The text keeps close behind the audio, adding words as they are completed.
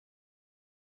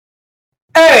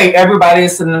Hey, everybody,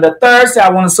 it's another Thursday. I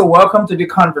want to say welcome to the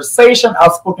conversation,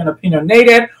 Outspoken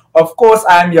Opinionated. Of course,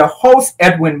 I'm your host,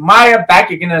 Edwin Meyer,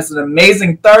 back again. It's an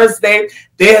amazing Thursday.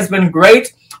 Day has been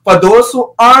great. For those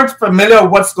who aren't familiar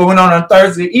with what's going on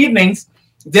Thursday evenings,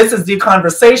 this is the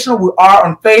conversation. We are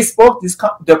on Facebook,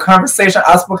 the conversation,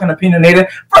 Outspoken Opinionated.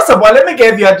 First of all, let me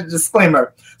give you a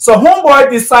disclaimer. So, Homeboy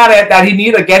decided that he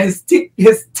needed to get his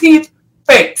teeth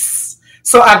fixed.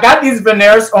 So I got these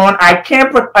veneers on. I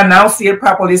can't enunciate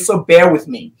properly, so bear with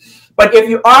me. But if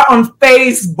you are on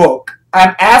Facebook,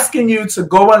 I'm asking you to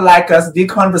go and like us, The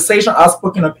Conversation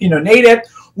Outspoken Opinionated.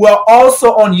 We're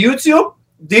also on YouTube,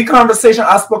 The Conversation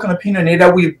Outspoken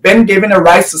Opinionated. We've been given the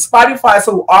rights to Spotify,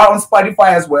 so we are on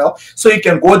Spotify as well. So you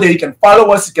can go there, you can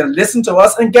follow us, you can listen to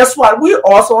us. And guess what? We're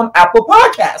also on Apple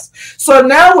Podcasts. So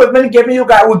now we'll give you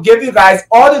guys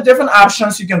all the different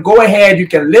options. You can go ahead, you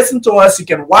can listen to us, you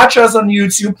can watch us on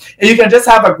YouTube, and you can just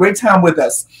have a great time with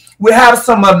us. We have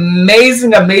some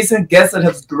amazing guests that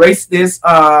have graced this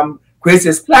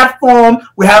platform.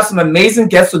 We have some amazing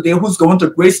guests today who's going to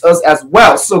grace us as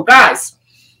well. So guys,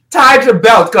 tie your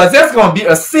belt because there's going to be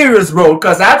a serious road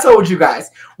because I told you guys,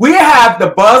 we have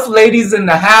the boss ladies in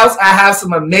the house. I have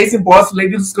some amazing boss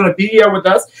ladies who's going to be here with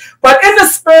us. But in the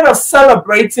spirit of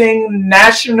celebrating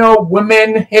National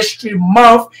Women History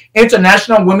Month,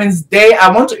 International Women's Day,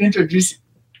 I want to introduce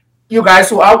you guys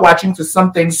who are watching to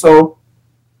something. So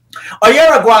a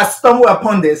year ago, I stumbled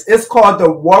upon this. It's called the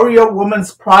Warrior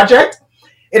Women's Project.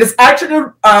 It is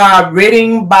actually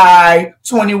written by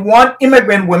 21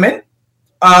 immigrant women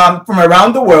from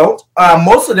around the world.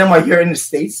 Most of them are here in the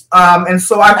States. And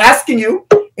so I'm asking you,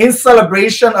 in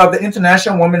celebration of the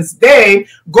International Women's Day,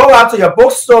 go out to your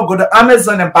bookstore, go to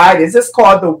Amazon and buy this. It's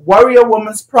called the Warrior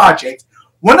Women's Project.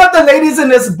 One of the ladies in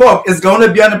this book is going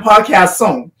to be on the podcast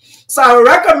soon. So I would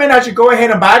recommend that you go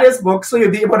ahead and buy this book so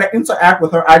you'll be able to interact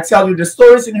with her. I tell you, the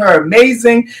stories in her are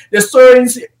amazing. The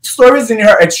stories in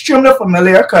her are extremely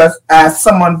familiar because as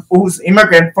someone who's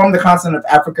immigrant from the continent of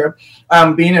Africa,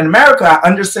 being in America, I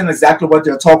understand exactly what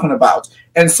they're talking about.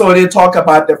 And so they talk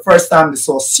about the first time they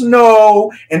saw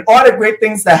snow and all the great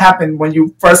things that happen when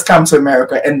you first come to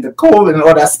America and the cold and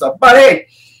all that stuff. But hey,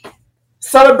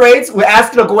 celebrate. We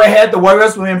ask you to go ahead. The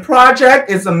Warriors Women Project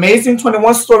is amazing.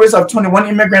 21 stories of 21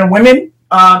 immigrant women.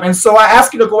 And so I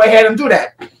ask you to go ahead and do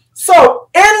that. So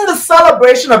in the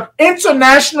celebration of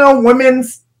International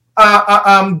Women's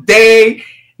Day,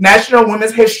 National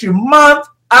Women's History Month,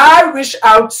 I reached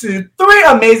out to three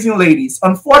amazing ladies.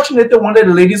 Unfortunately, one of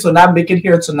the ladies will not make it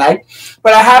here tonight.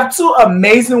 But I have two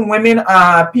amazing women,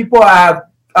 people I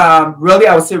have really,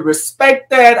 I would say,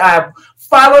 respected. I've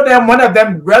follow them. One of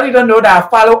them really don't know that I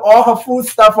follow all her food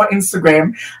stuff on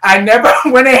Instagram. I never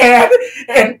went ahead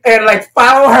and like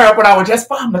follow her, but I would just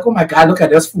follow. I'm like, oh my God, look at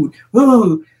this food.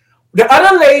 Ooh. The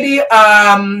other lady,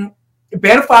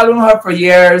 been following her for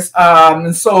years.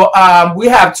 And so we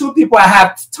have two people. I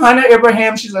have Tania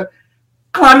Abraham. She's a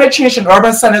climate change and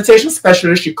urban sanitation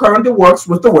specialist. She currently works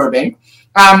with the World Bank.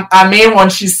 I mean, when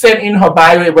she sent in her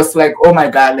bio, it was like, oh my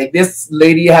God, like this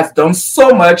lady has done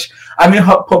so much. I mean,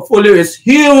 her portfolio is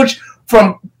huge,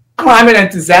 from climate and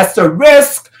disaster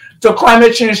risk to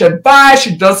climate change advice.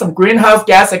 She does some greenhouse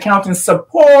gas accounting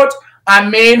support. I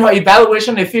mean, her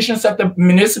evaluation efficiency of the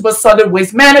municipal solid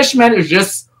waste management is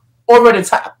just over the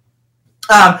top.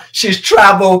 She's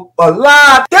traveled a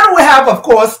lot. Then we have, of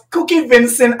course, Kuki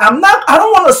Vincent. I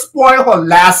don't want to spoil her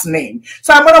last name.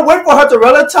 So I'm going to wait for her to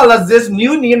really tell us this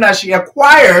new name that she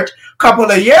acquired a couple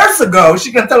of years ago.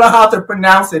 She can tell us how to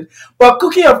pronounce it. But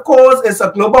Kuki, of course, is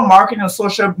a global marketing and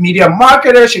social media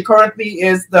marketer. She currently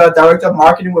is the director of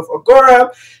marketing with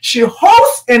Agora. She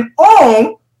hosts and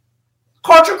owns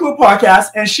Culture Crew podcast,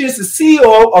 and she's the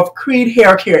CEO of Creed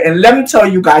Hair Care. And let me tell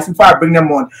you guys before I bring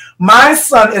them on, my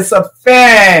son is a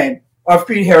fan of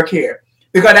Creed Hair Care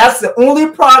because that's the only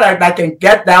product that can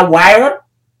get that wire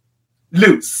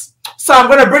loose. So I'm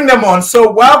going to bring them on.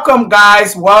 So welcome,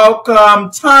 guys.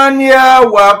 Welcome, Tania.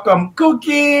 Welcome,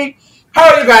 Kuki.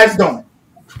 How are you guys doing?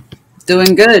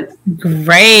 Doing good.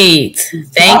 Great.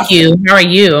 Thank you. How are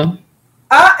you?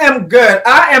 I am good.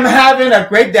 I am having a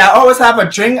great day. I always have a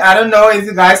drink. I don't know if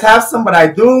you guys have some, but I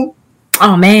do.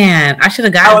 Oh, man. I should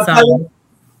have gotten some.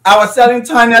 I was telling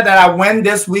Tania that I went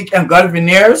this week and got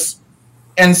veneers.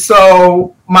 And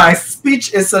so my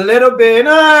speech is a little bit,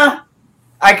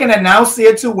 I can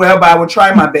enunciate too well, but I will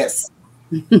try my best.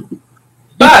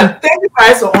 But thank you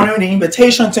guys for honoring the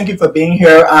invitation. Thank you for being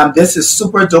here. This is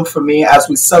super dope for me as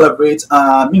we celebrate,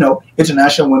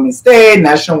 International Women's Day,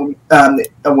 National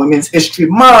Women's History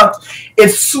Month.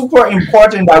 It's super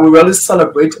important that we really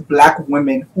celebrate Black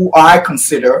women who I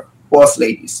consider boss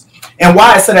ladies. And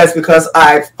why I said that is because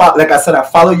I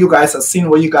follow you guys, I've seen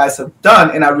what you guys have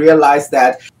done, and I realized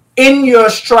that in your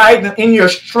stride and in your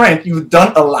strength, you've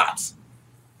done a lot.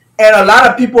 And a lot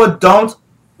of people don't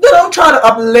try to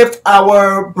uplift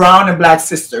our brown and black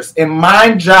sisters. And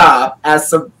my job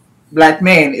as a black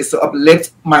man is to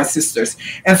uplift my sisters.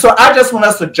 And so I just want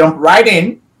us to jump right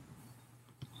in,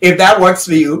 if that works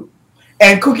for you.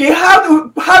 And Kuki, how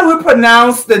do we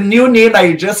pronounce the new name that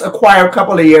you just acquired a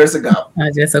couple of years ago?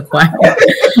 I just acquired.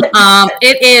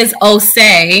 It is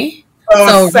Osei.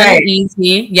 So really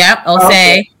easy. Yep, Osei.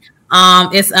 Okay.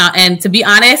 It's and to be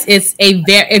honest, it's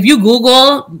if you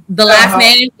Google the last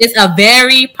name, it's a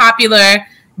very popular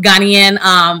Ghanaian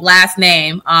last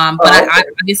name. But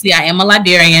obviously I am a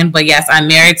Liberian, but yes, I'm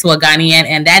married to a Ghanaian,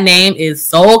 and that name is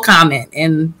so common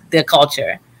in the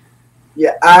culture.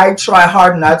 Yeah, I try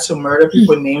hard not to murder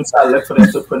people's names. I look for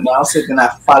them to pronounce it, and I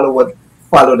follow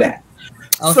that.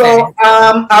 Okay. So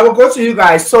I will go to you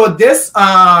guys. So this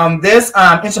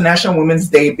International Women's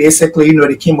Day, basically,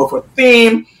 they came up with a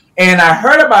theme, and I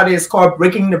heard about it. It's called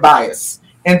Breaking the Bias.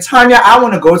 And Tania, I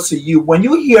want to go to you. When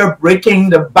you hear Breaking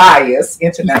the Bias,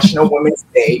 International Women's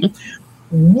Day,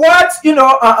 what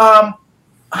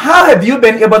how have you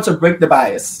been able to break the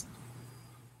bias?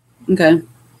 Okay.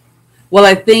 Well,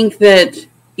 I think that,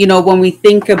 when we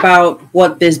think about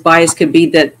what this bias could be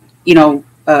that,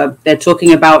 they're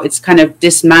talking about, it's kind of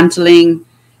dismantling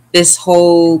this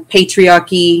whole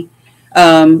patriarchy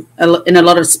in a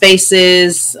lot of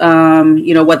spaces,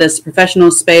 whether it's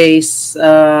professional space,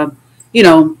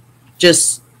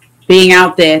 just being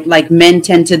out there, like men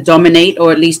tend to dominate,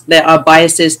 or at least there are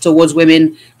biases towards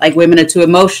women, like women are too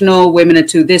emotional, women are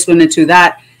too this, women are too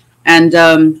that. And,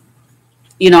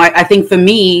 I think for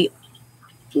me,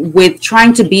 with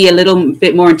trying to be a little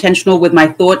bit more intentional with my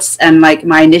thoughts and like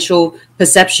my initial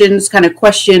perceptions, kind of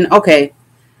question, okay,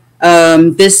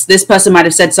 this person might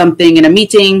have said something in a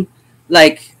meeting,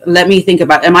 like, let me think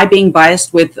about, am I being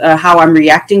biased with how I'm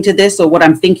reacting to this or what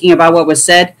I'm thinking about what was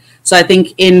said? So I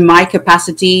think in my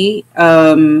capacity,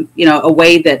 a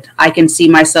way that I can see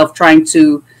myself trying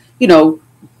to,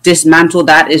 dismantle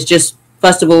that is just,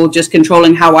 first of all, just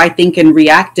controlling how I think and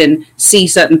react and see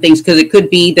certain things, because it could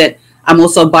be that I'm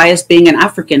also biased being an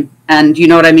African. And you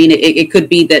know what I mean? It could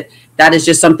be that is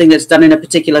just something that's done in a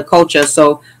particular culture.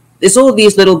 So it's all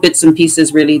these little bits and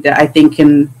pieces really that I think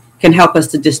can help us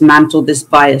to dismantle this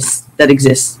bias that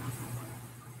exists.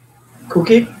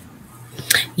 Kuki?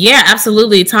 Yeah,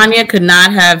 absolutely. Tania could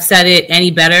not have said it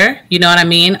any better. You know what I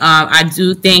mean? I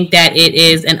do think that it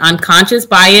is an unconscious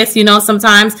bias,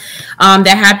 sometimes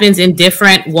that happens in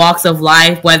different walks of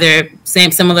life, whether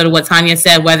similar to what Tania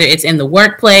said, whether it's in the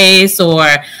workplace or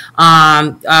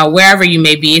wherever you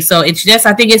may be. So it's just,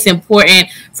 I think it's important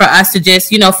for us to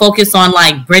just, focus on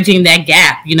like bridging that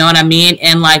gap, you know what I mean?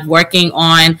 And like working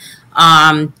on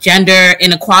gender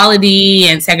inequality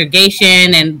and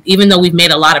segregation. And even though we've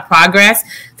made a lot of progress,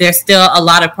 there's still a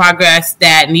lot of progress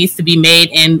that needs to be made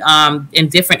in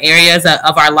different areas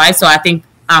of our life. So I think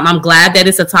I'm glad that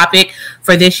it's a topic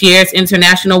for this year's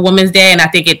International Women's Day. And I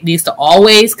think it needs to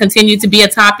always continue to be a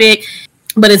topic.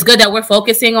 But it's good that we're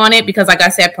focusing on it because, like I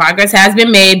said, progress has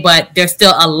been made, but there's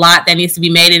still a lot that needs to be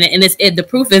made. And the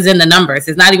proof is in the numbers.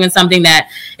 It's not even something that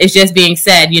is just being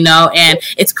said, and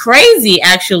it's crazy,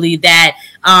 actually, that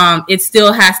it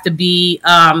still has to be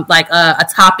like a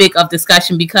topic of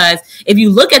discussion, because if you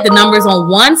look at the numbers on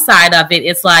one side of it,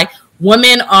 it's like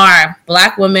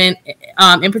Black women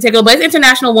in particular, but it's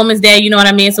International Women's Day, you know what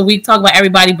I mean? So we talk about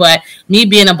everybody, but me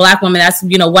being a Black woman, that's,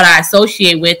 what I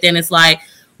associate with. And it's like,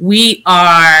 we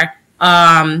are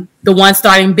the ones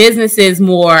starting businesses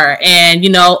more. And,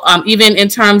 even in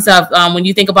terms of when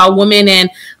you think about women in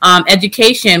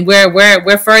education,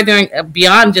 we're furthering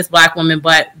beyond just Black women,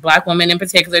 but Black women in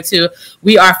particular, too.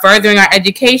 We are furthering our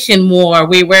education more.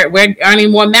 We're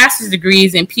earning more master's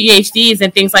degrees and PhDs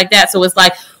and things like that. So it's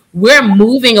like we're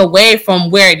moving away from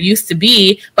where it used to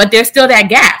be, but there's still that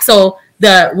gap. So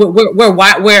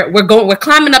we're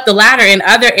climbing up the ladder in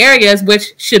other areas,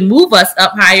 which should move us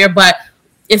up higher, but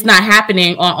it's not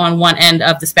happening on one end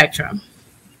of the spectrum.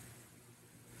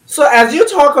 So as you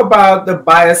talk about the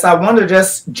bias, I want to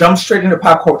just jump straight into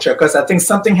pop culture, because I think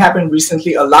something happened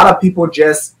recently. A lot of people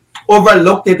just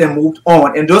overlooked it and moved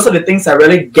on. And those are the things that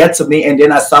really get to me. And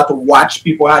then I start to watch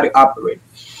people how they operate.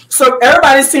 So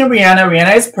everybody's seen Rihanna.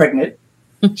 Rihanna is pregnant.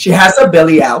 She has her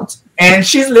belly out and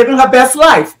she's living her best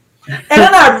life. And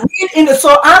then I read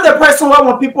so I'm the person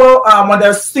when people, when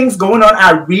there's things going on,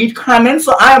 I read comments.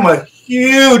 So I am a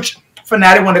huge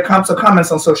fanatic when it comes to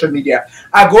comments on social media.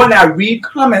 I go and I read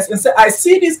comments and say, I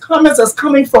see these comments that's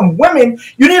coming from women.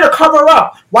 You need to cover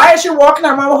up. Why is she walking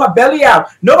around with her belly out?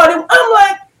 Nobody. I'm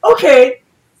like, okay.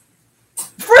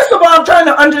 First of all, I'm trying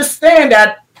to understand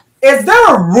that. Is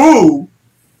there a rule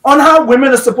on how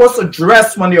women are supposed to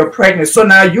dress when they're pregnant? So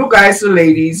now you guys, the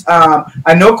ladies,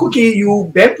 I know, Kuki,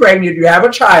 you've been pregnant, you have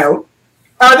a child.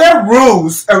 Are there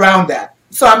rules around that?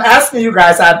 So I'm asking you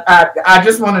guys, I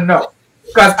just want to know.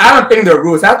 Because I don't think there are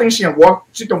rules. I think she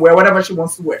can wear whatever she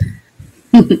wants to wear.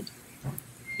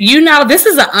 You know, this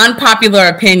is an unpopular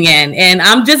opinion, and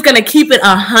I'm just going to keep it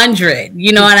 100.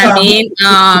 You know what I mean?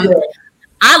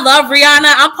 I love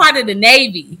Rihanna. I'm part of the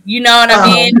Navy. You know what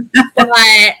I mean? But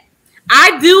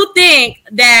I do think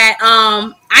that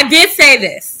I did say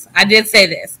this.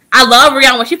 I love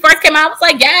Rihanna. When she first came out, I was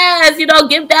like, yes, you know,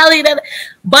 give belly.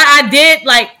 But I did,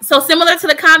 so similar to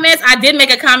the comments, I did make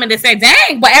a comment that said,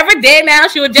 dang, but every day now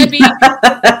she would just be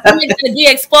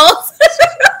exposed.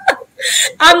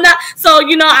 I'm not, so,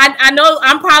 you know, I know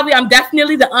I'm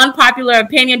definitely the unpopular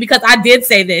opinion because I did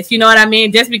say this, you know what I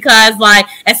mean? Just because,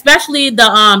 especially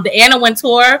the Anna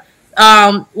Wintour,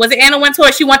 was it Anna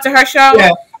Wintour? She went to her show.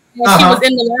 Yeah. She was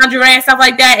in the lingerie and stuff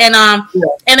like that.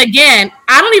 And again,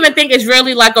 I don't even think it's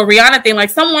really like a Rihanna thing. Like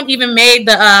someone even made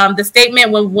the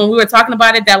statement when we were talking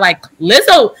about it that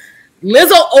Lizzo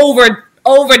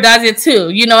overdoes it too.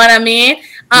 You know what I mean?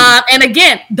 And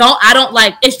again,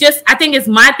 it's just, I think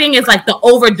my thing is the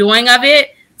overdoing of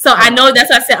it. So I know that's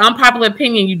what I said, unpopular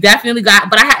opinion. You definitely got,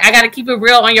 but I got to keep it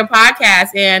real on your podcast.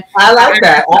 And I like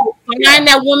that. And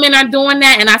that women are doing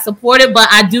that and I support it, but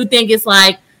I do think it's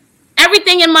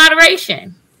everything in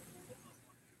moderation.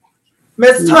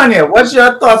 Miss Tania, what's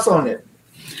your thoughts on it?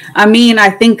 I mean, I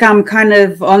think I'm kind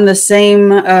of on the same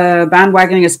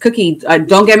bandwagon as Kuki.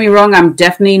 Don't get me wrong. I'm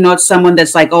definitely not someone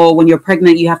that's oh, when you're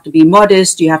pregnant, you have to be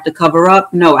modest. You have to cover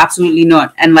up. No, absolutely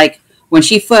not. And when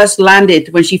she first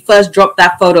dropped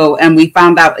that photo and we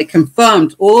found out, it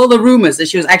confirmed all the rumors that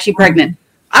she was actually pregnant.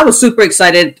 I was super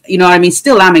excited. You know what I mean?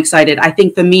 Still am excited. I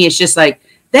think for me, it's just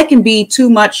there can be too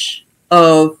much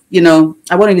of, you know,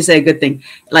 I won't even say a good thing.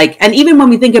 And even when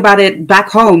we think about it back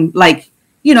home,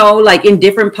 you know, in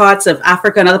different parts of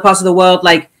Africa and other parts of the world,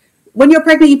 when you're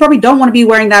pregnant, you probably don't want to be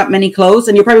wearing that many clothes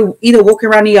and you're probably either walking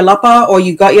around in your lapa or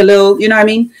you got your little, you know what I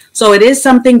mean? So it is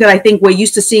something that I think we're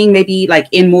used to seeing maybe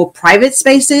in more private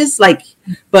spaces,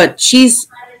 but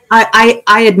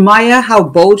I admire how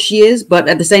bold she is, but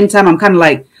at the same time, I'm kind of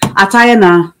Ataya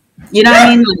na, you know what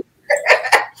I mean?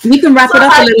 We can wrap it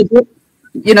up a little bit,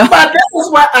 you know? But this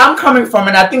is where I'm coming from.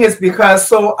 And I think it's because,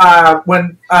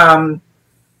 when,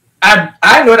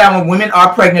 I know that when women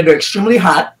are pregnant, they're extremely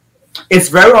hot. It's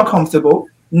very uncomfortable.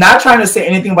 Not trying to say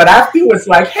anything, but I feel it's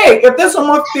hey, if this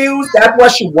woman feels that's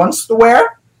what she wants to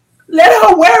wear, let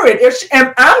her wear it.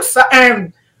 And I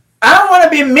don't want to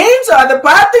be mean to her,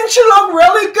 but I think she look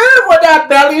really good with that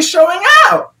belly showing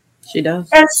out. She does.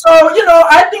 And so, you know,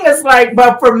 I think it's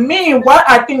but for me,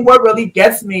 what really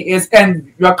gets me is,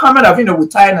 and your comment of, you know,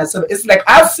 with Tania and stuff, it's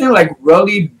I've seen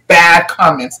really bad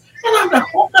comments. And I'm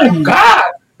oh my God.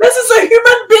 This is a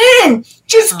human being.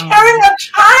 She's carrying a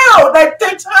child.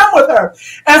 Take time with her.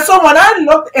 And so when I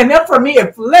looked, and then for me,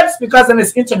 it flips because then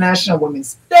it's International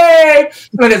Women's Day,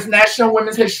 and it's National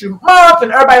Women's History Month,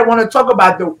 and everybody want to talk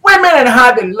about the women and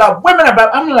how they love women.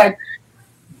 I'm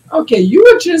okay, you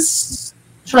were just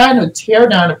trying to tear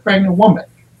down a pregnant woman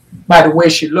by the way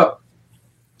she looked.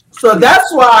 So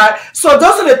that's why. So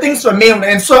those are the things for me.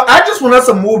 And so I just want us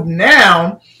to move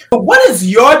now. What is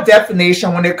your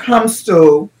definition when it comes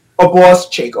to a boss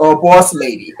chick or a boss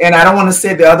lady? And I don't want to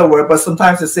say the other word, but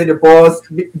sometimes they say the boss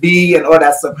B and all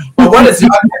that stuff. But what is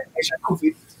your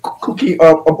definition, Kuki,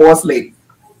 of a boss lady?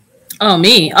 Oh,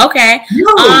 me? Okay.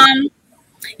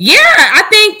 Yeah, I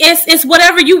think it's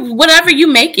whatever you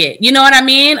make it. You know what I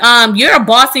mean? You're a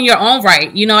boss in your own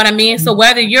right. You know what I mean? So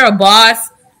whether you're a boss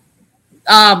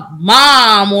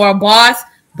mom or a boss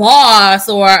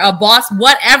or a boss,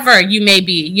 whatever you may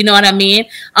be, you know what I mean?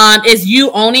 Is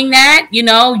you owning that, you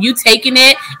know, you taking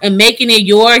it and making it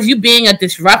yours, you being a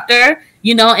disruptor,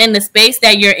 you know, in the space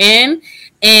that you're in.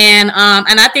 And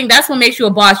I think that's what makes you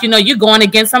a boss. You know, you're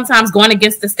sometimes going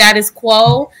against the status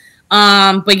quo.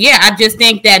 But yeah, I just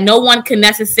think that no one can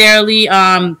necessarily,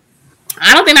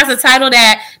 I don't think that's a title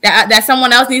that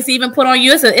someone else needs to even put on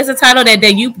you. It's a title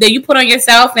that you put on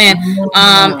yourself and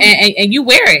you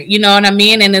wear it. You know what I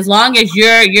mean? And as long as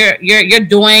you're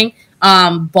doing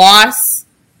boss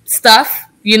stuff,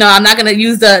 you know, I'm not gonna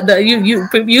use you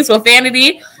use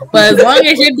profanity, but as long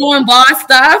as you're doing boss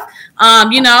stuff,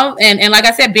 you know, and like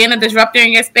I said, being a disruptor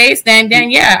in your space, then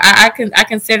yeah, I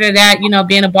consider that, you know,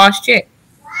 being a boss chick.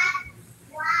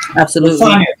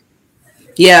 Absolutely.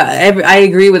 Yeah, I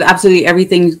agree with absolutely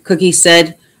everything Cookie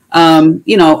said.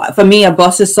 For me, a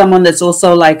boss is someone that's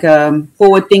also like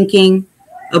forward thinking.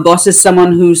 A boss is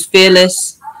someone who's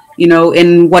fearless,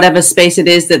 in whatever space it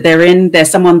is that they're in. They're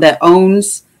someone that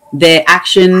owns their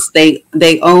actions. They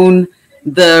own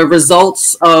the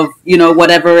results of,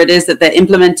 whatever it is that they're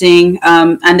implementing.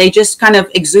 And they just kind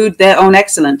of exude their own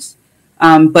excellence.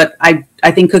 But I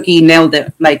think Cookie nailed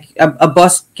it. Like a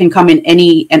boss can come in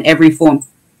any and every form,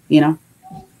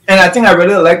 And I think I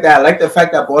really like that. I like the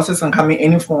fact that bosses can come in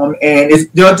any form, and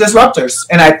they're disruptors.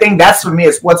 And I think that's, for me,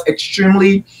 is what's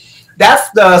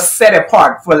that's the set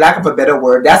apart, for lack of a better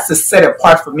word. That's the set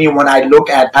apart for me when I look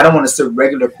at, I don't want to say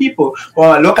regular people, but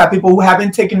when I look at people who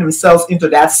haven't taken themselves into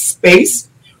that space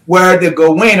where they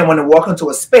go in, and when they walk into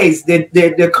a space, they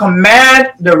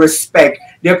command the respect.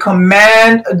 They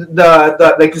command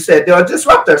the like you said, they are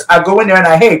disruptors. I go in there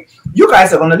and hey, you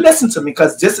guys are going to listen to me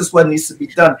because this is what needs to be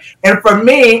done. And for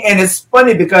me, and it's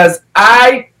funny because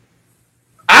I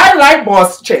like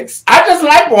boss chicks. I just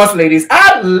like boss ladies.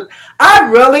 I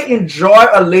really enjoy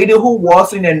a lady who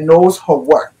walks in and knows her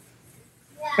work.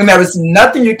 And there is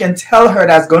nothing you can tell her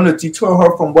that's going to deter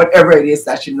her from whatever it is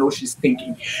that she knows she's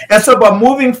thinking. And so, but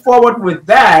moving forward with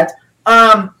that,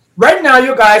 right now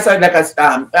you guys are like,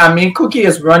 Cookie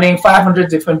is running 500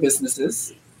 different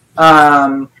businesses.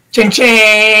 Ching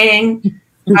ching.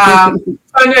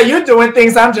 Tania, you're doing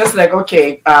things. I'm just like,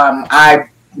 okay, I have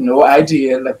no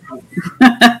idea like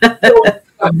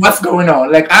what's going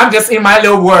on. Like, I'm just in my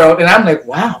little world, and I'm like,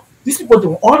 wow, these people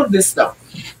doing all of this stuff,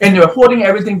 and they're holding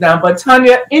everything down. But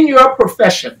Tania, in your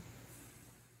profession,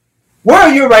 where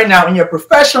are you right now in your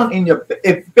profession, in your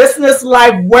business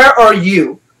life? Where are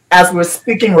you as we're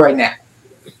speaking right now?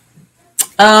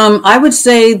 I would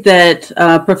say that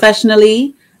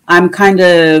professionally, I'm kind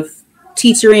of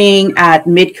teetering at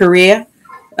mid-career.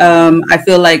 I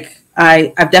feel like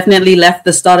I've definitely left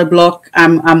the starter block.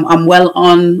 I'm well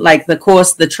on like the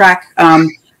course, the track,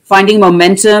 finding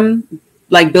momentum,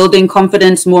 like building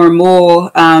confidence more and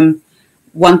more.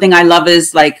 One thing I love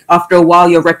is like after a while,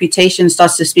 your reputation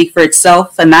starts to speak for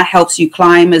itself, and that helps you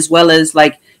climb, as well as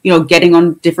like, getting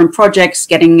on different projects,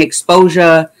 getting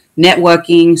exposure,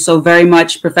 networking. So very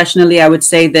much professionally, I would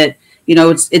say that,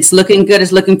 it's looking good,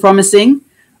 it's looking promising.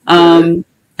 And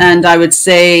I would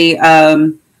say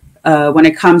when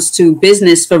it comes to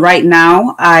business for right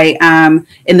now, I am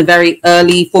in the very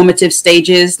early formative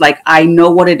stages. Like, I know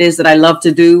what it is that I love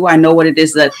to do. I know what it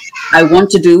is that I want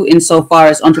to do insofar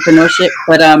as entrepreneurship,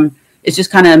 but it's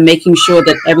just kind of making sure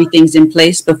that everything's in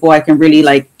place before I can really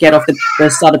like get off the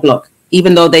starter block.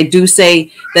 Even though they do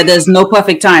say that there's no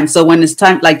perfect time. So when it's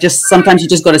time, like just sometimes you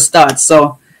just got to start.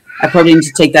 So I probably need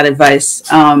to take that advice.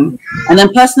 And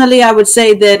then personally, I would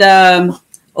say that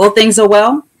all things are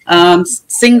well.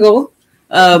 Single,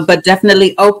 but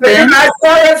definitely open. I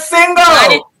saw you're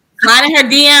single. Slide in her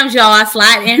DMs, y'all.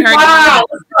 Slide in her DMs.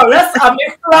 Let's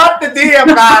slide the DM,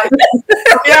 guys.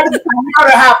 We're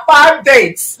gonna have 5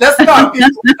 dates. Let's go,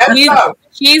 people. Let's go.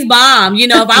 She's bomb.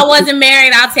 If I wasn't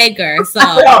married, I'll take her. So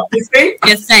you see?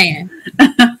 Just saying.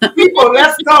 People,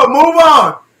 let's go. Move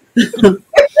on.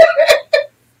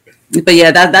 But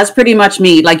yeah, that's pretty much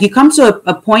me. Like, you come to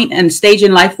a point and stage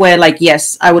in life where, like,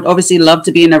 yes, I would obviously love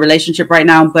to be in a relationship right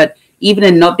now, but even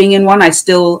in not being in one, I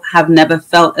still have never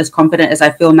felt as confident as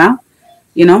I feel now.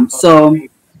 So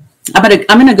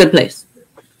I'm in a good place.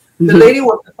 The lady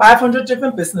with 500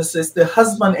 different businesses, the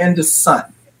husband and the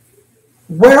son.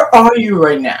 Where are you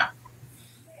right now?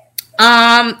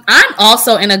 I'm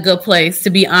also in a good place, to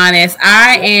be honest.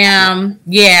 I am.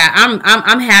 Yeah,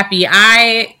 I'm happy.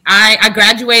 I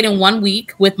graduated in 1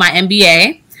 week with my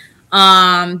MBA.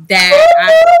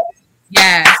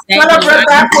 Yes. There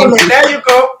you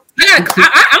go. I'm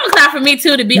gonna clap for me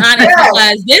too, to be honest,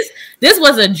 because this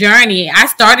was a journey. I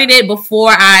started it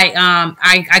before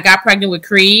I got pregnant with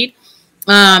Creed,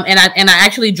 and I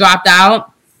actually dropped out.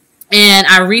 And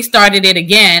I restarted it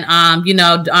again,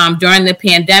 during the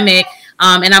pandemic.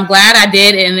 And I'm glad I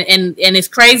did. And it's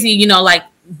crazy, like,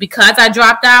 because I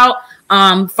dropped out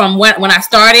from when I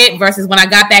started versus when I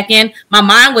got back in, my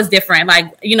mind was different.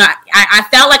 Like, I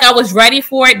felt like I was ready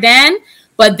for it then,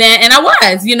 but then, and I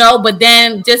was, but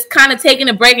then just kind of taking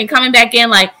a break and coming back in,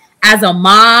 like, as a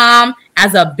mom,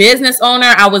 as a business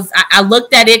owner, I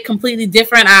looked at it completely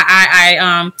different.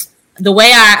 The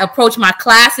way I approached my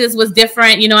classes was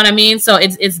different. You know what I mean? So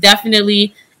it's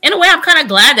definitely, in a way, I'm kind of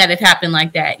glad that it happened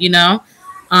like that,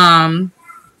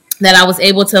 that I was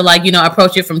able to, like,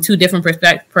 approach it from two different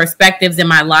perspectives in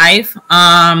my life.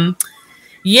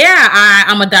 Yeah,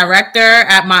 I'm a director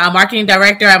at a marketing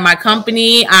director at my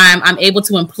company. I'm able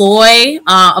to employ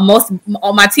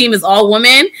all my team is all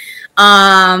women.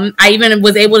 I even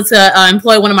was able to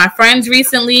employ one of my friends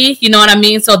recently. You know what I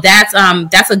mean? So that's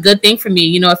a good thing for me.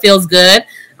 You know, it feels good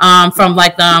from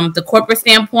like the corporate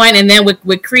standpoint, and then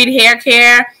with Creed Hair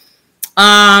Care.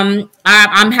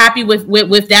 I'm happy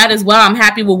with that as well. I'm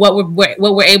happy with what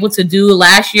we're able to do.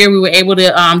 Last year, we were able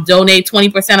to donate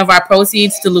 20% of our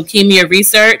proceeds to leukemia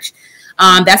research.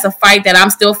 That's a fight that I'm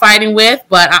still fighting with,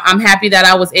 but I'm happy that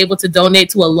I was able to donate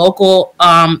to a local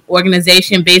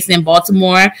organization based in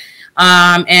Baltimore,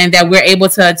 and that we're able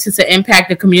to impact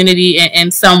the community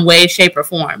in some way, shape, or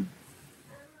form.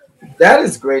 That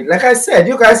is great. Like I said,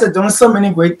 you guys are doing so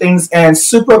many great things, and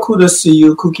super kudos to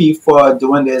you, Kuki, for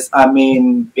doing this. I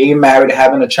mean, being married,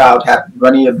 having a child,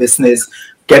 running your business,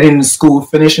 getting to school,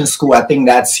 finishing school, I think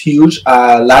that's huge.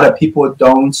 A lot of people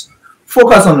don't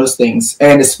focus on those things.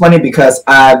 And it's funny because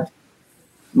my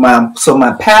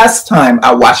pastime,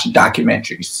 I watch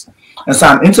documentaries. And so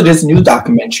I'm into this new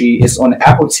documentary. It's on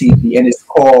Apple TV, and it's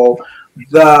called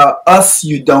The Us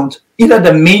You Don't, either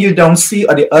the Me You Don't See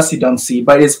or the Us You Don't See,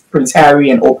 but it's Prince Harry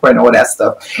and Oprah and all that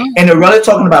stuff. And they're really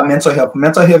talking about mental health.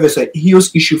 Mental health is a huge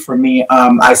issue for me.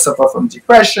 I suffer from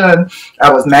depression.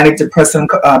 I was manic depressive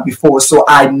before, so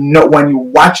I know when you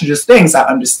watch these things, I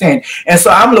understand. And so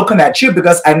I'm looking at you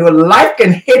because I know life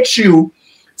can hit you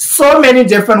so many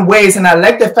different ways. And I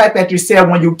like the fact that you said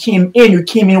when you came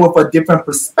in with a different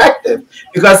perspective,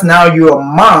 because now you're a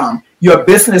mom. You're a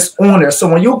business owner. So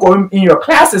when you go in your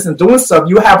classes and doing stuff,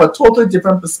 you have a totally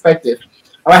different perspective.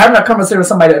 I was having a conversation with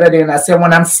somebody the other day, and I said,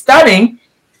 when I'm studying,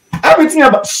 everything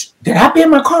about, did I be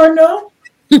in my car now?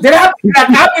 Did I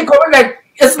be going like,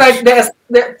 it's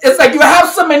like you have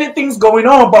so many things going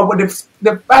on, but what the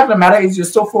fact of the matter is you're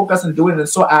so focused on doing it.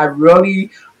 So I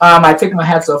really, I take my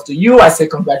hats off to you. I say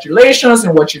congratulations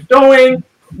on what you're doing.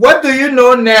 What do you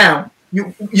know now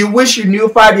you wish you knew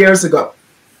 5 years ago,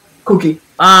 Kuki?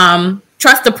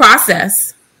 Trust the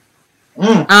process.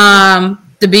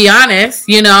 To be honest,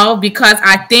 you know, because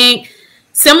I think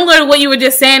similar to what you were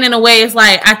just saying in a way, it's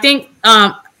like, I think,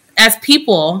 as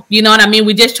people, you know what I mean?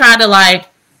 We just try to like,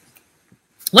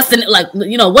 what's the, like,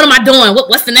 you know, what am I doing?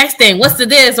 What's the next thing? What's the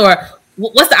this, or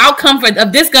what's the outcome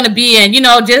of this going to be? And, you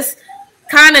know, just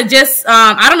kind of just,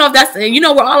 I don't know if that's, you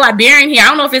know, we're all Liberian here. I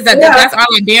don't know if that's our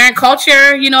Liberian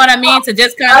culture, you know what I mean? To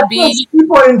just kind of be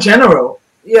people in general.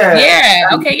 Yeah.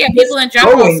 Okay. Yeah. People in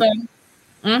general.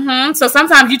 So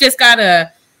sometimes you just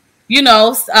gotta, you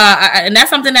know, and that's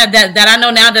something that I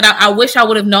know now that I wish I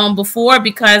would have known before,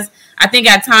 because I think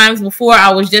at times before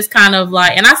I was just kind of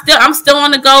like, and I'm still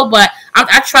on the go, but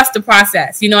I trust the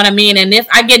process. You know what I mean? And if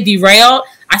I get derailed,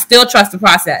 I still trust the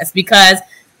process, because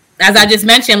as I just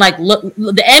mentioned, like, look,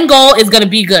 the end goal is going to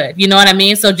be good. You know what I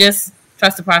mean? So just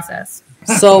trust the process.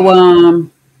 So,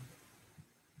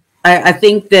 I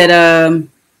think that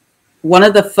one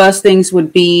of the first things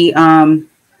would be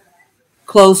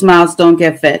closed mouths don't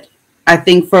get fed. I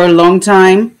think for a long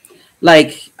time,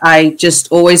 like, I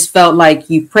just always felt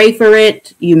like you pray for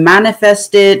it, you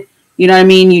manifest it, you know what I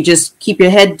mean? You just keep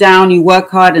your head down, you work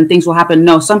hard, and things will happen.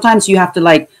 No, sometimes you have to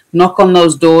like knock on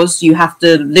those doors. You have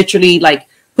to literally like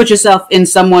put yourself in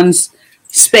someone's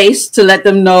space to let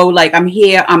them know, like, I'm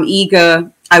here, I'm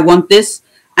eager, I want this.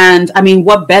 And I mean,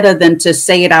 what better than to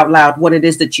say it out loud, what it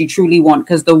is that you truly want?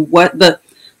 Because the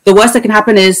worst that can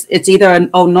happen is it's either an,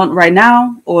 oh, not right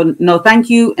now, or no, thank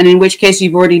you. And in which case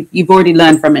you've already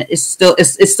learned from it. It's still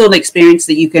an experience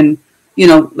that you can, you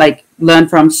know, like, learn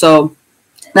from. So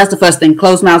that's the first thing.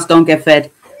 Closed mouths don't get fed.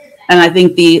 And I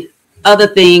think the other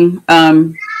thing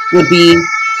would be,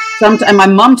 and my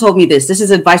mom told me this. This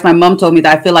is advice my mom told me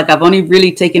that I feel like I've only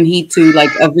really taken heed to,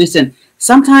 like, of recent.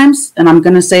 Sometimes, and I'm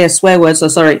going to say a swear word, so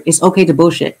sorry, it's okay to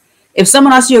bullshit. If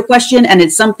someone asks you a question and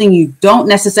it's something you don't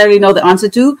necessarily know the answer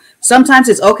to, sometimes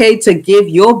it's okay to give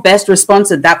your best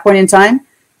response at that point in time.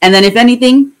 And then if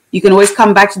anything, you can always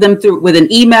come back to them with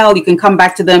an email. You can come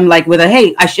back to them like with a,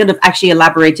 hey, I should have actually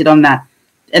elaborated on that.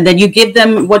 And then you give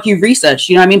them what you've researched,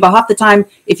 you know what I mean? But half the time,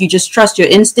 if you just trust your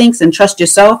instincts and trust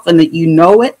yourself and that you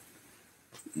know it,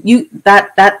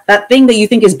 that thing that you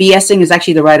think is BSing is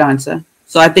actually the right answer.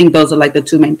 So I think those are like the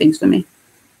two main things for me.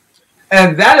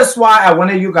 And that is why I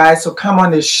wanted you guys to come on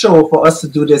this show for us to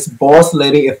do this boss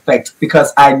lady effect,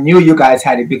 because I knew you guys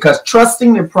had it. Because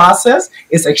trusting the process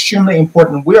is extremely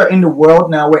important. We are in the world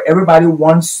now where everybody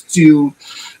wants to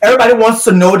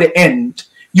know the end.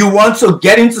 You want to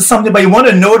get into something, but you want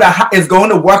to know that it's going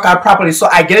to work out properly. So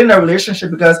I get in a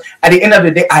relationship because at the end of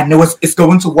the day, I know it's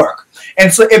going to work.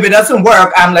 And so if it doesn't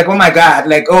work, I'm like, oh my God,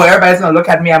 like, oh, everybody's gonna look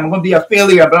at me, I'm gonna be a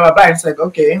failure, blah blah blah. It's like,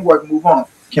 okay, ain't work, move on.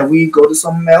 Can we go to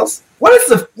something else? What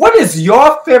is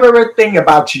your favorite thing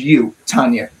about you,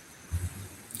 Tania?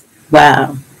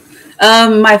 Wow.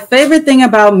 My favorite thing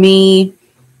about me,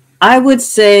 I would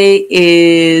say,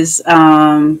 is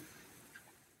I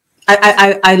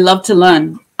love to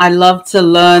learn. I love to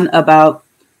learn about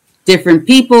different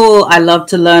people. I love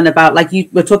to learn about, like you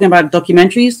were talking about,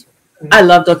 documentaries. I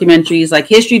love documentaries, like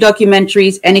history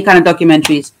documentaries, any kind of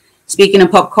documentaries. Speaking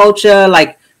of pop culture,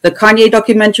 like the Kanye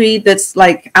documentary that's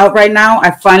like out right now,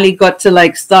 I finally got to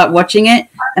like start watching it.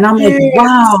 And I'm like,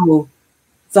 wow,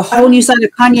 it's a whole new side of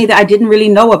Kanye that I didn't really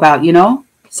know about, you know?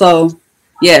 So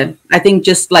yeah, I think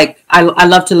just like, I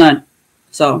love to learn.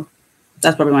 So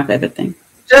that's probably my favorite thing.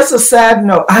 Just a sad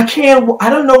note. I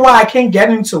don't know why I can't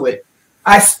get into it.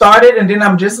 I started and then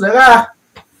I'm just like,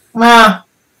 nah.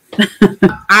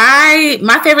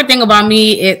 My favorite thing about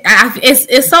me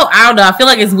it's so out of, I feel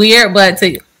like it's weird, but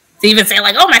to even say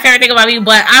like, oh, my favorite thing about me,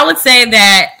 but I would say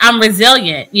that I'm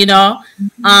resilient, you know.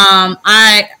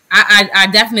 I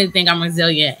definitely think I'm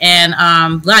resilient,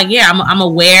 and like, yeah, I'm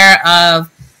aware of,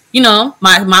 you know,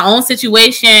 my own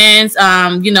situations,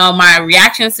 you know, my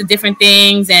reactions to different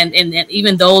things, and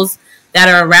even those that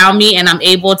are around me, and I'm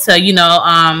able to, you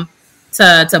know,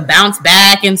 to bounce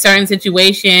back in certain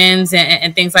situations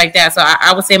and things like that. So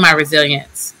I would say my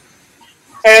resilience.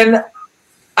 And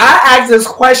I ask this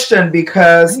question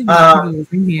because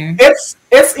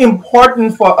it's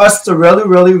important for us to really,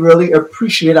 really, really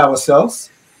appreciate ourselves.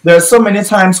 There's so many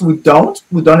times we don't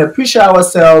appreciate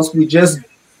ourselves. We just,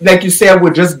 like you said,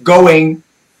 we're just going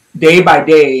day by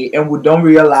day, and we don't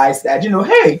realize that, you know,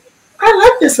 hey, I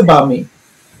like this about me.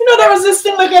 You know, there was this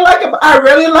thing like I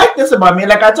really like this about me.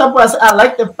 Like I told us, I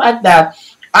like the fact that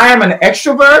I am an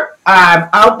extrovert. I'm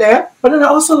out there, but then I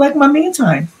also like my me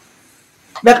time.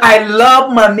 Like I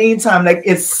love my me time. Like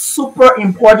it's super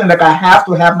important. Like I have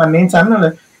to have my me time. I'm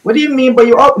like, what do you mean? But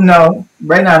you're up? No,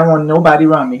 right now I don't want nobody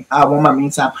around me. I want my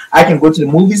me time. I can go to the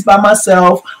movies by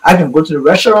myself. I can go to the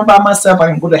restaurant by myself.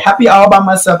 I can go to happy hour by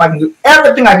myself. I can do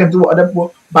everything I can do with other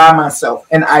people by myself.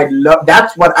 And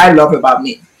that's what I love about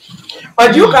me.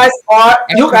 But you guys are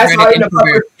in the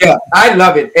corporate. Yeah, I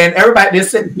love it. And everybody,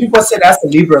 people say that's the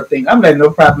Libra thing. I'm like, no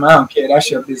problem. I don't care.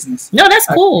 That's your business. No, that's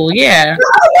cool. Yeah.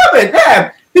 I love it.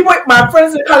 Yeah. People, my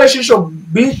friends in college, they'll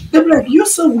be like, you're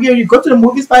so weird. You go to the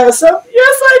movies by yourself?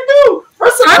 Yes, I do.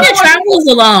 Tania travels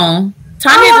alone.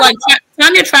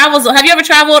 Tania travels. Have you ever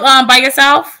traveled by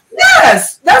yourself?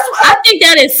 Yes. That's what I think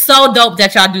that is so dope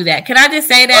that y'all do that. Can I just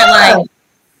say that? Like,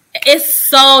 it's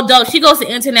so dope. She goes to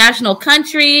international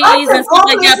countries and stuff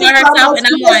like that by herself, and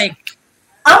I'm like,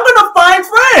 I'm gonna find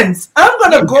friends. I'm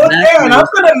gonna go there and I'm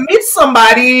gonna meet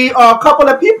somebody or a couple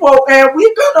of people, and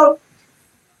we're gonna.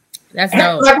 That's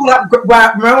dope.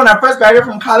 Like remember when I first got here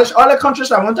from college, all the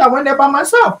countries I went there by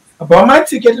myself. I bought my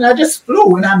ticket and I just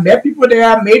flew, and I met people there.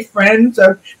 I made friends,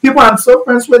 people I'm so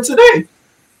friends with today.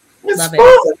 It's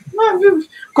fun.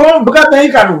 Go because then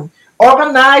you gotta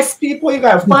organize people. You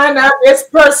gotta find out this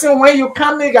person when you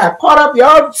come. You got caught up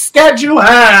your schedule.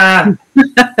 I'm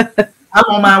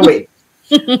on my way.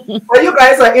 But you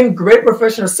guys are in great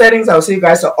professional settings. I would say you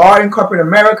guys are all in corporate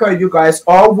America. You guys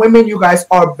are women. You guys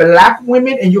are black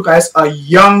women, and you guys are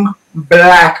young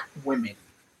black women.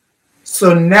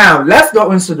 So now let's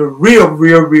go into the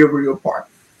real part.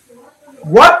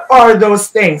 What are those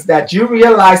things that you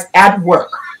realize at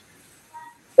work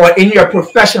or in your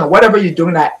profession, whatever you're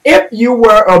doing, that if you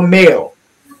were a male,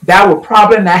 that would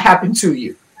probably not happen to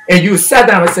you? And you sat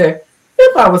down and said,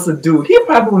 if I was a dude, he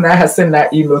probably would not have sent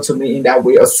that email to me in that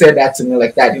way or said that to me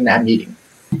like that in that meeting.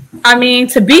 I mean,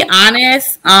 to be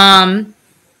honest,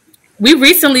 we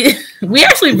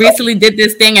actually recently did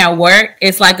this thing at work.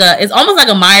 It's almost like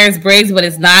a Myers-Briggs, but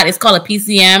it's not. It's called a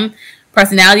PCM,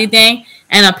 personality thing.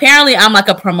 And apparently I'm like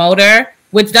a promoter,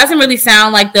 which doesn't really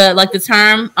sound like the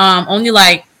term. Only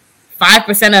like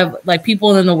 5% of like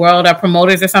people in the world are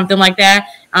promoters or something like that.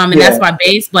 And that's my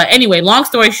base. But anyway, long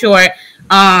story short,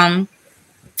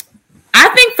 I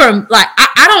think for like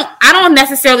I don't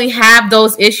necessarily have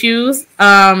those issues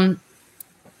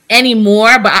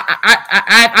anymore, but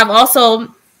I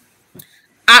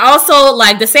also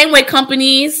like the same way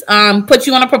companies put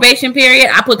you on a probation period,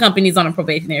 I put companies on a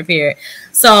probationary period.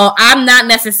 So I'm not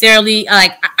necessarily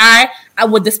like I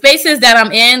with the spaces that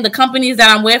I'm in, the companies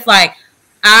that I'm with, like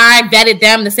I vetted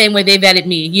them the same way they vetted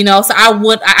me, you know? So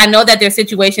I know that there's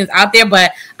situations out there,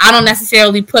 but I don't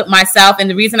necessarily put myself, and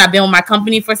the reason I've been with my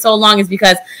company for so long is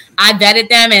because I vetted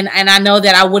them, and I know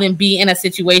that I wouldn't be in a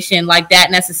situation like that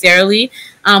necessarily.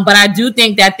 But I do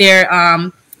think that there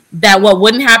that what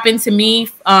wouldn't happen to me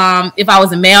if I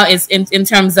was a male is in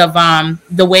terms of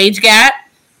the wage gap.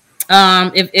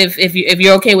 If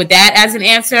you're okay with that as an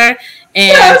answer, and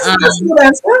yes, that's a good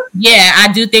answer. yeah,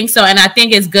 I do think so, and I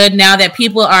think it's good now that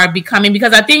people are becoming,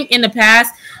 because I think in the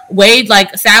past, wage,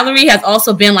 like salary has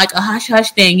also been like a hush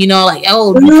hush thing, you know, like,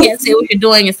 oh, you can't say what you're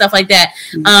doing and stuff like that.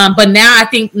 But now I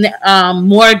think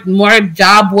more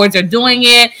job boards are doing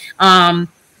it.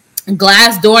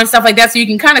 Glassdoor and stuff like that, so you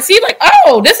can kind of see like,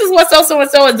 oh, this is what so and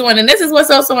so is doing, and this is what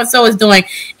so and so is doing,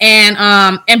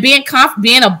 and being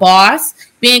a boss,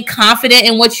 being confident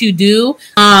in what you do,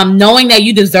 knowing that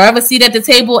you deserve a seat at the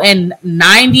table, and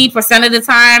 90% of the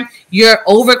time you're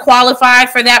overqualified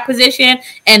for that position,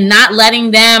 and not letting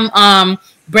them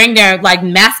bring their like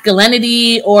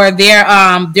masculinity or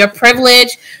their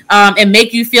privilege and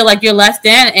make you feel like you're less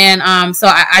than. And so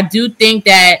I do think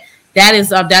that is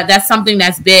that's something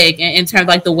that's big in terms of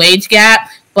like the wage gap,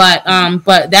 but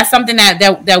that's something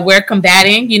that we're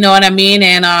combating, you know what I mean,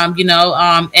 and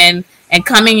and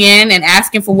coming in and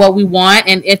asking for what we want,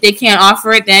 and if they can't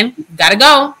offer it, then gotta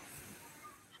go.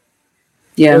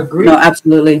 Yeah, no,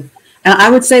 absolutely. And I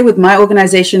would say with my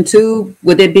organization too,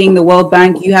 with it being the World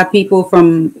Bank, you have people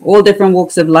from all different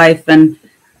walks of life, and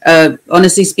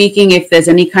honestly speaking, if there's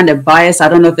any kind of bias, I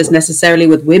don't know if it's necessarily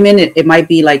with women. It might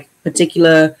be like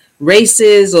particular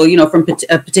races, or, you know, from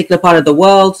a particular part of the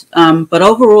world. But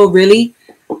overall, really,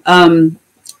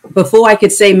 before I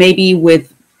could say maybe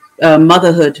with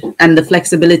motherhood and the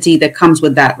flexibility that comes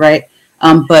with that, right?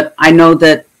 But I know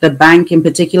that the bank in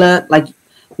particular, like,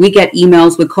 we get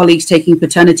emails with colleagues taking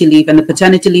paternity leave, and the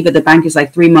paternity leave at the bank is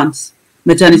like 3 months.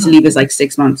 Maternity leave is like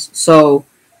 6 months. So,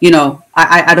 you know,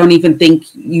 I don't even think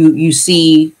you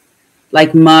see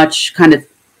like much kind of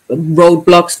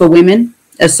roadblocks for women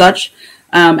as such.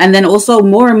 And then also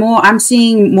more and more, I'm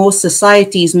seeing more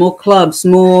societies, more clubs,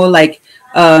 more like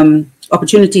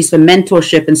opportunities for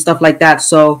mentorship and stuff like that.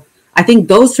 So I think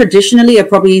those traditionally are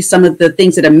probably some of the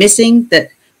things that are missing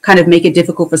that kind of make it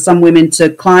difficult for some women to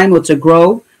climb or to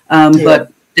grow.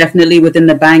 But definitely within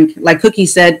the bank, like Kuki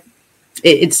said,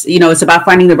 it's, you know, it's about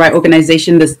finding the right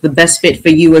organization that's the best fit for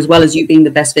you, as well as you being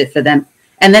the best fit for them.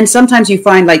 And then sometimes you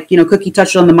find, like, you know, Kuki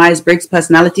touched on the Myers-Briggs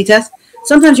personality test.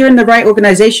 Sometimes you're in the right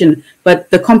organization, but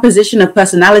the composition of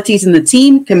personalities in the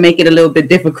team can make it a little bit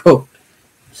difficult.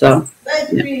 So,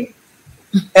 yeah.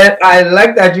 And I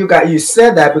like that you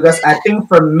said that, because I think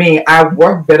for me, I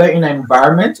work better in an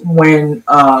environment when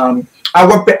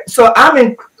so I'm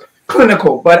in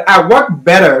clinical, but I work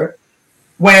better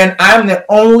when I'm the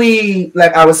only,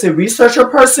 like, I would say, researcher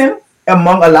person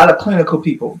among a lot of clinical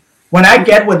people. When I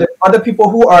get with the other people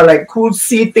who are like, who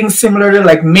see things similarly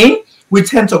like me, we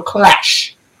tend to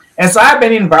clash. And so I've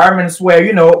been in environments where,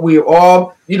 you know, you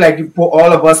put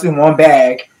all of us in one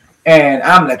bag, and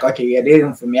I'm like, okay, yeah, they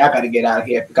ain't for me. I got to get out of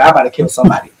here because I'm about to kill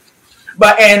somebody.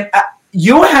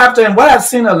 You have to, and what I've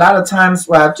seen a lot of times,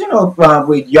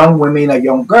 with young women or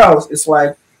young girls, it's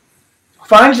like,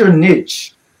 find your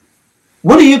niche.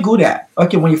 What are you good at?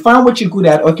 Okay, when you find what you're good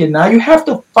at, okay, now you have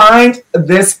to find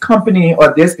this company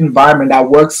or this environment that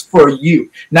works for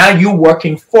you. Now you're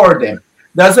working for them.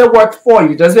 Does it work for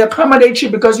you? Does it accommodate you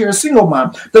because you're a single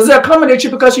mom? Does it accommodate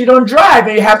you because you don't drive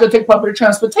and you have to take public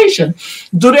transportation?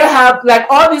 Do they have like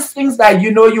all these things that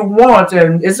you know you want?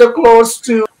 And is it close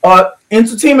to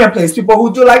entertainment place? People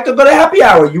who do like to go to happy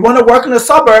hour. You want to work in the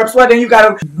suburbs, well, then you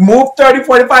got to move 30,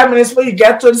 45 minutes before you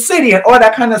get to the city and all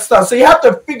that kind of stuff. So you have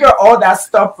to figure all that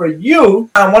stuff for you.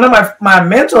 And one of my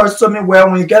mentors told me, well,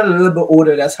 when you get a little bit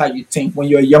older, that's how you think. When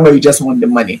you're younger, you just want the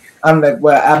money. I'm like,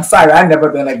 well, I'm sorry. I've never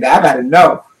been like that. I got to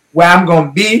know where I'm going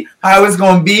to be, how it's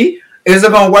going to be. Is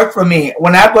it going to work for me?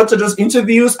 When I go to those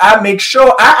interviews, I make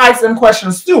sure I ask them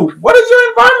questions too. What is your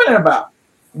environment about?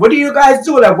 What do you guys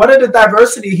do? Like, what are the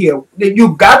diversity here?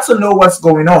 You got to know what's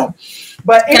going on.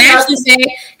 But can I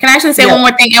actually say one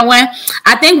more thing, Edwin?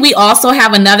 I think we also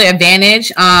have another advantage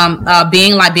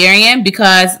being Liberian,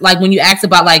 because like when you ask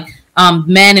about like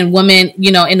men and women,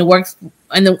 you know, in the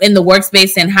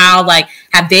workspace and how like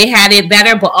have they had it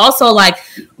better, but also like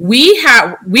we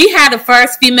had the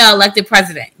first female elected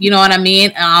president. You know what I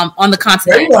mean? On the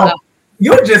continent.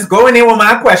 You're just going in with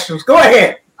my questions. Go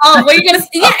ahead. Oh, what are you gonna?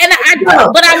 Yeah, and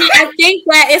but I mean, I think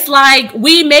that it's like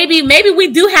we maybe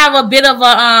we do have a bit of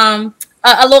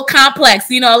a little complex,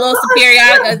 you know, a little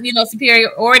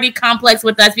superiority complex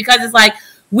with us, because it's like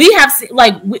we have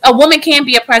a woman can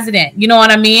be a president, you know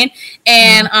what I mean?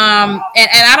 And and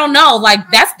I don't know, like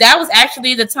that was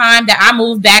actually the time that I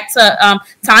moved back to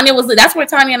Tania that's where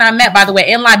Tania and I met, by the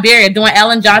way, in Liberia doing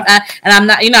Ellen Johnson. And I'm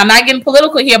not getting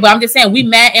political here, but I'm just saying we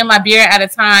met in Liberia at a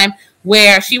time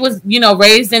where she was,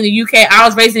 raised in the UK. I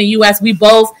was raised in the US. We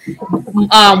both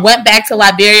went back to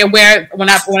Liberia, where when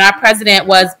our president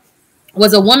was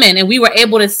a woman, and we were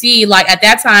able to see, like, at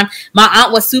that time, my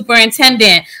aunt was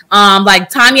superintendent. Like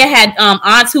Tanya had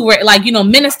aunts who were like,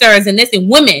 ministers and this, and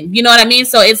women, you know what I mean?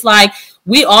 So it's like,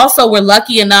 we also were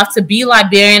lucky enough to be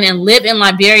Liberian and live in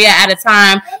Liberia at a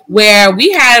time where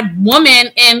we had women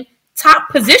in top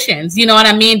positions, you know what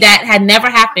I mean? That had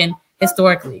never happened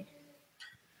historically.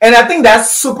 And I think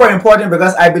that's super important,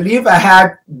 because I believe I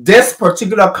had this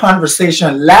particular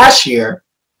conversation last year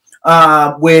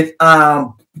with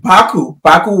Baku.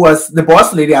 Baku was the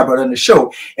boss lady I brought on the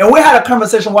show. And we had a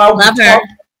conversation while we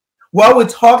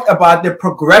talked about the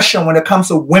progression when it comes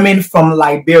to women from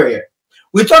Liberia.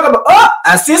 We talk about,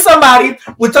 I see somebody.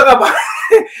 I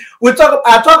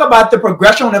talk about the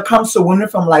progression when it comes to women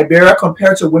from Liberia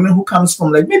compared to women who comes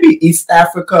from, like, maybe East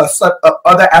Africa or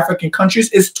other African countries.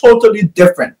 It's totally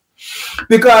different,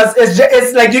 because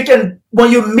it's like,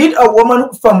 when you meet a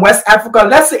woman from West Africa,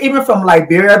 let's say even from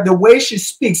Liberia, the way she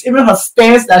speaks, even her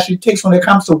stance that she takes when it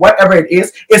comes to whatever it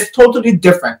is totally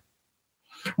different.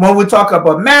 When we talk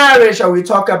about marriage, or we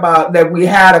talk about that, we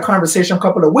had a conversation a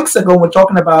couple of weeks ago, we're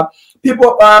talking about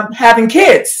people having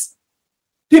kids,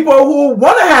 people who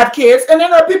want to have kids, and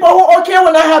then there are people who are okay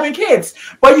when they're having kids.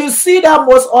 But you see that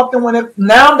most often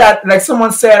now that, like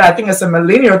someone said, I think it's a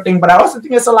millennial thing, but I also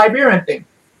think it's a Liberian thing.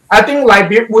 I think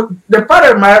the part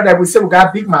of the matter that we say we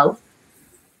got big mouth,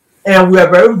 and we are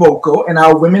very vocal, and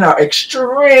our women are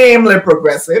extremely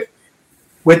progressive,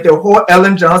 with the whole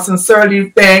Ellen Johnson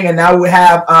Sirleaf thing, and now we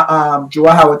have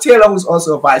Joa Howard Taylor, who's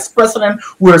also a vice president.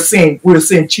 We're seeing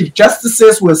chief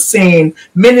justices, we're seeing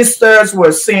ministers,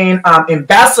 we're seeing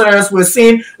ambassadors, we're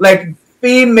seeing, like,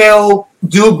 female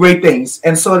do great things.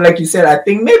 And so, like you said, I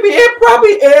think maybe it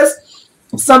probably is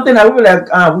something that we'll be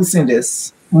like, we've seen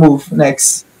this. Move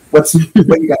next. What you got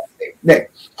to say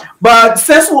next? But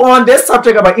since we're on this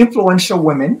subject about influential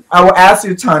women, I will ask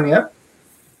you, Tanya,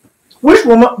 which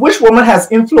woman has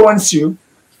influenced you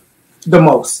the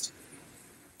most?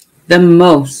 The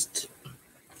most.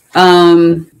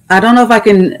 I don't know if I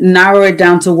can narrow it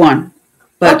down to one,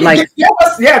 but go ahead.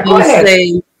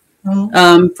 Say,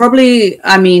 probably,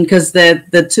 I mean, because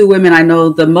the two women I know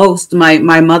the most, my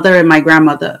mother and my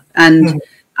grandmother, and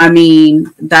I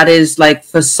mean, that is, like,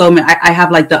 for so many, I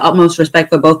have, like, the utmost respect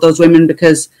for both those women,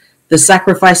 because the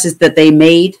sacrifices that they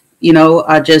made,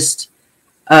 are just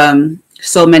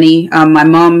so many. My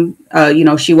mom,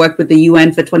 she worked with the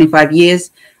UN for 25 years,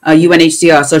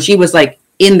 UNHCR. So she was, like,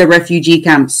 in the refugee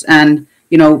camps. And,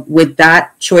 with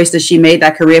that choice that she made,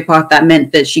 that career path, that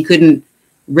meant that she couldn't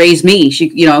raise me. She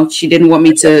didn't want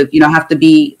me to, have to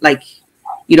be, like,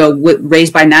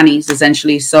 raised by nannies,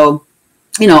 essentially. So,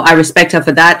 I respect her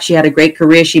for that. She had a great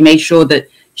career. She made sure that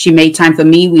she made time for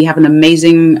me. We have an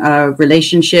amazing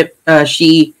relationship.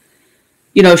 She's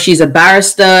a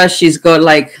barrister. She's got,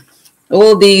 like,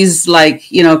 all these, like,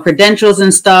 credentials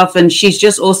and stuff. And she's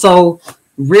just also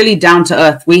really down to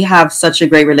earth. We have such a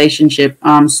great relationship.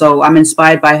 So I'm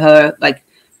inspired by her, like,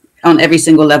 on every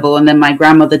single level. And then my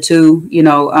grandmother too,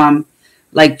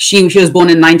 like, she was born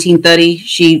in 1930.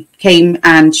 She came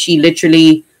and she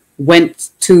literally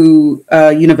went to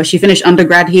university. She finished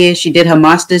undergrad here. She did her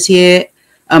master's here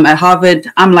at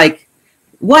Harvard. I'm like,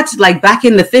 what? Like, back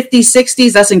in the 50s,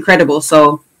 60s? That's incredible.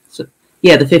 So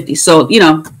yeah, the 50s. So,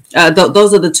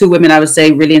 those are the two women I would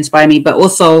say really inspire me. But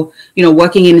also,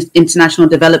 working in international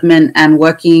development and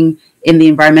working in the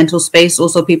environmental space.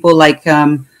 Also people like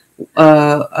Greta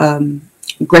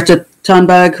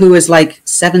Thunberg, who is, like,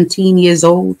 17 years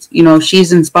old.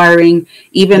 She's inspiring.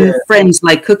 Even friends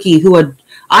like Kuki,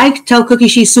 I tell Kuki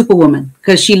she's Superwoman,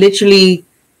 because she literally,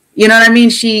 you know what I mean?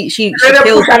 She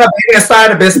kills kind of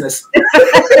inside the business.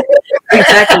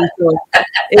 Exactly. So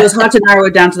it was hard to narrow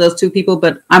it down to those two people,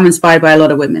 but I'm inspired by a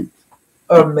lot of women.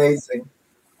 Amazing.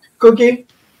 Kuki?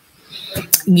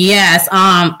 Yes.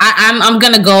 I'm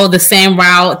gonna go the same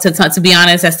route to be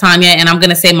honest as Tanya, and I'm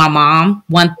gonna say my mom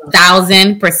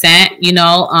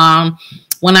 1000%.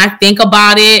 When I think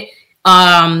about it,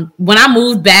 when I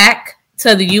moved back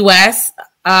to the US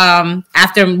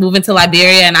after moving to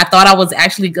Liberia, and I thought I was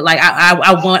actually like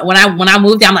when I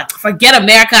moved there, I'm like, forget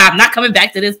America, I'm not coming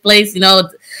back to this place, and then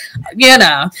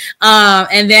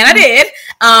I did,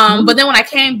 but then when I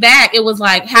came back, it was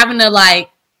like having to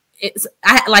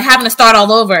having to start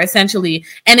all over essentially,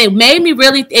 and it made me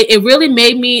really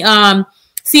made me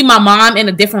see my mom in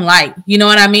a different light, you know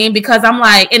what I mean? Because I'm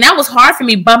like, and that was hard for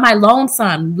me, but my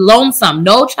lonesome,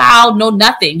 no child, no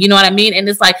nothing, you know what I mean? And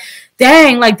it's like,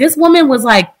 dang, like, this woman was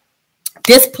like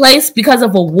displaced because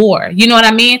of a war. You know what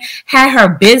I mean? Had her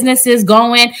businesses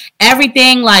going,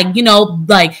 everything like, you know,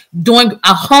 like doing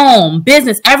a home,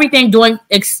 business, everything doing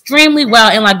extremely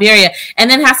well in Liberia, and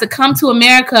then has to come to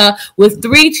America with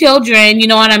 3 children, you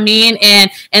know what I mean?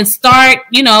 And start,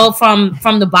 you know,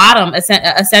 from the bottom,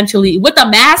 essentially with a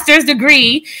master's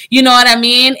degree, you know what I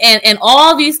mean? And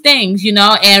all these things, you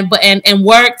know, and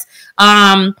worked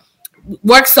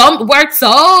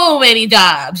so many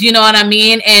jobs, you know what I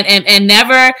mean, and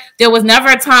never, there was never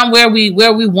a time where we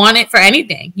wanted for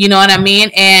anything, you know what I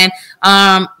mean, and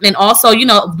also, you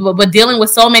know, but dealing with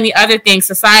so many other things,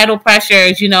 societal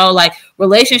pressures, you know, like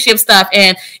relationship stuff,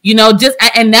 and you know, just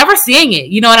and never seeing it,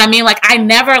 you know what I mean, like I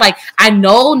never, like I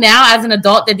know now as an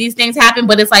adult that these things happen,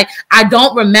 but it's like I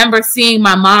don't remember seeing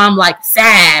my mom like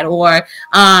sad or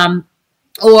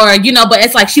you know, but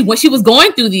it's like when she was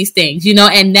going through these things, you know,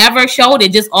 and never showed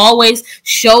it, just always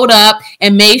showed up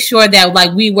and made sure that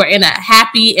like we were in a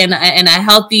happy and a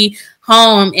healthy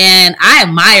home, and I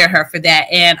admire her for that,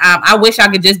 and I wish I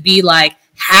could just be like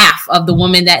half of the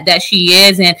woman that she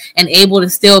is, and able to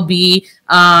still be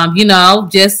you know,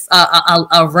 just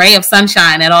a ray of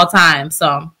sunshine at all times.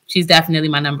 So she's definitely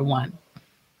my number one.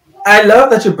 I love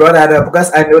that you brought that up,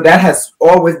 because I know that has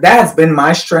been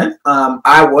my strength.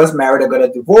 I was married, I got a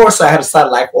divorce, so I had to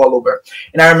start life all over.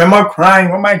 And I remember crying,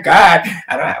 oh my God,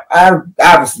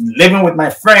 I was living with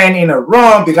my friend in a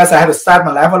room because I had to start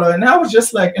my life all over. And I was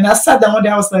just like, and I sat down one day,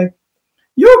 I was like,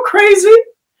 you're crazy?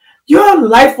 Your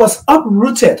life was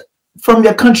uprooted from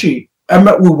your country.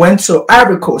 We went to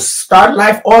Ivory Coast, start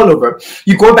life all over.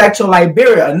 You go back to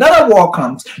Liberia, another war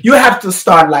comes. You have to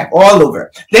start life all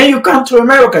over. Then you come to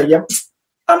America.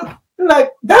 I'm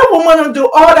like, that woman will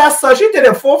do all that stuff. She did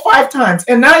it 4 or 5 times.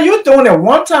 And now you're doing it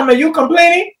one time and you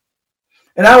complaining?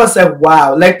 And I was like,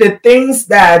 wow. Like the things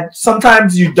that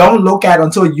sometimes you don't look at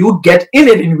until you get in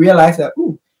it and realize that,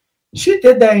 ooh, she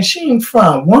did that and she ain't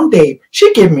from. One day,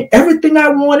 she gave me everything I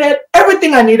wanted.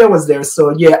 Everything I needed was there.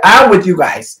 So yeah, I'm with you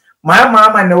guys. My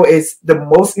mom, I know, is the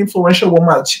most influential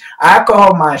woman. I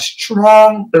call her my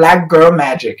strong black girl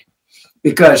magic,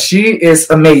 because she is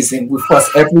amazing with us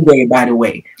every day, by the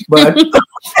way. But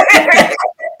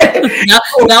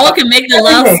now we can make the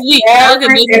love sweet.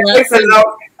 Every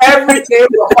day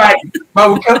we're fighting,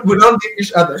 but we don't get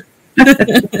each other.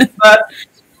 But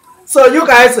so you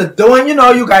guys are doing,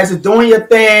 your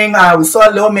thing. We saw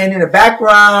a little man in the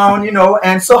background,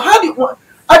 and so how do you?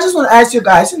 I just want to ask you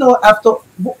guys, after.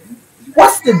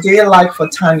 What's the day like for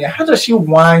Tania? How does she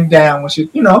wind down when she,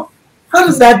 how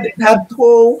does that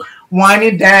whole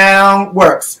winding down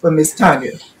works for Miss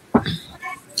Tania?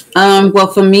 Well,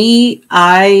 for me,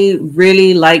 I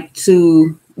really like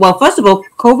to, first of all,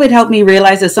 COVID helped me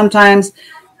realize that sometimes,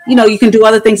 you can do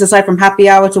other things aside from happy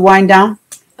hour to wind down.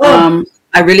 I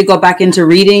really go back into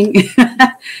reading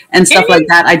and stuff like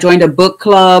that. I joined a book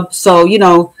club. So,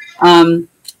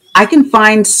 I can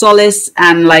find solace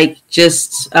and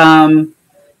just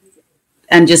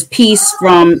peace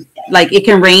from, it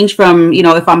can range from,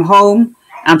 if I'm home,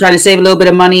 I'm trying to save a little bit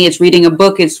of money, it's reading a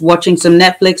book, it's watching some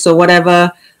Netflix or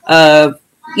whatever,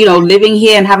 living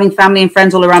here and having family and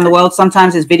friends all around the world.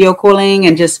 Sometimes it's video calling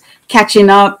and just catching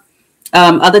up.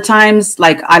 Other times,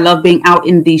 I love being out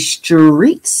in the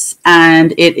streets,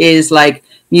 and it is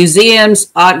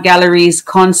museums, art galleries,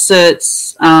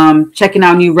 concerts, checking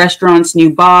out new restaurants, new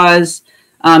bars,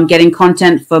 getting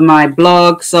content for my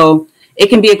blog. So it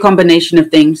can be a combination of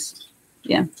things.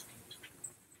 Yeah.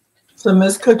 So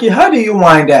Miss Kuki, how do you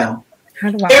wind down?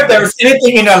 If there's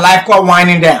anything in your life called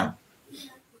winding down.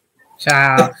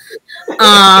 Child.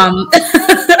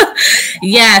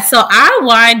 Yeah, so I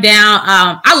wind down.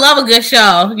 I love a good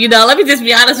show. Let me just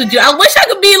be honest with you. I wish I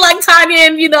could be like Tania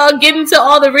and get into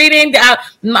all the reading.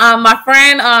 My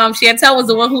friend Chantel was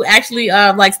the one who actually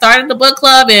started the book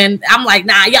club, and I'm like,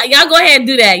 nah, y'all go ahead and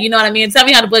do that. You know what I mean? Tell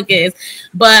me how the book is.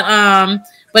 But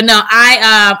no,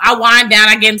 I wind down.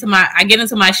 I get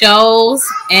into my shows,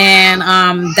 and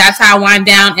that's how I wind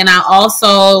down. And I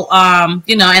also and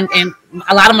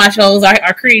a lot of my shows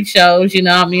are Creed shows, you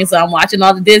know what I mean? So I'm watching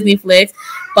all the Disney flicks,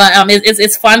 but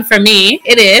it's fun for me.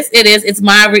 It is. It's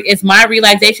my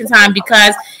relaxation time,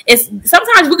 because it's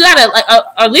sometimes we gotta,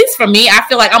 at least for me, I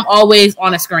feel like I'm always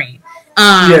on a screen.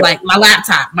 Like my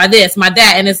laptop, my this, my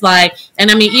that, and it's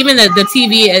and I mean, even the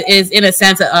TV is in a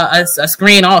sense a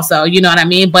screen also, you know what I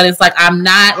mean? But it's I'm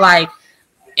not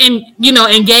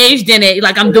engaged in it.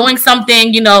 I'm doing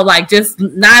something, just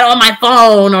not on my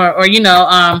phone or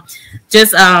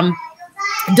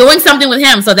doing something with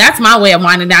him. So that's my way of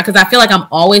winding down, because I feel like I'm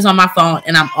always on my phone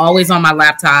and I'm always on my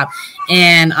laptop,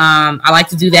 and I like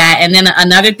to do that. And then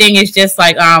another thing is just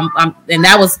like and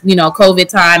that was, you know, COVID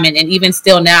time, and even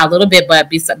still now a little bit, but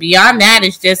beyond that,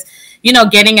 it's just, you know,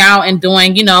 getting out and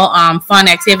doing, you know, fun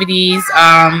activities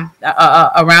around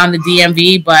the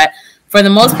DMV. But for the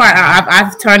most part,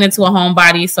 I've turned into a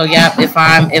homebody. So yeah,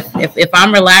 if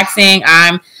I'm relaxing,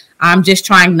 I'm just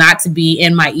trying not to be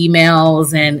in my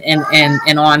emails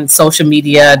and on social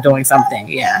media doing something.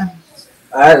 Yeah.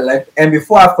 And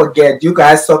before I forget, you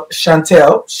guys saw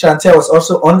Chantel. Chantel was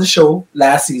also on the show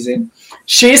last season.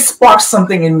 She sparked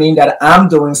something in me that I'm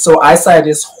doing. So I started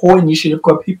this whole initiative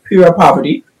called Pure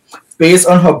Poverty, based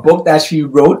on her book that she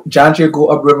wrote, John Jay Go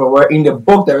Upriver, where in the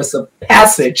book there is a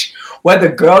passage where the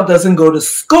girl doesn't go to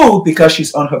school because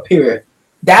she's on her period.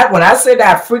 That, when I say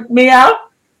that, freaked me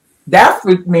out. That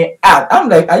freaked me out. I'm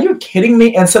like, are you kidding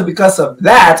me? And so because of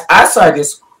that, I started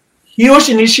this huge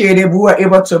initiative. We were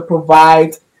able to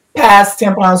provide pads,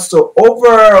 tampons to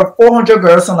over 400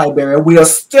 girls in Liberia. We are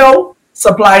still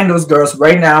supplying those girls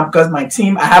right now because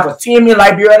I have a team in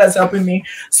Liberia that's helping me.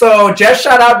 So just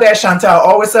shout out there, Chantel.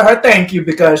 Always tell her thank you,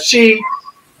 because she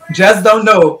just don't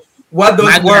know what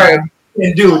those words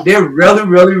can do. They really,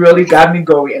 really, really got me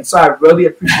going. And so I really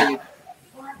appreciate it.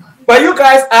 But you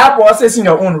guys are bosses in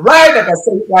your own right. Like I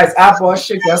said, you guys are boss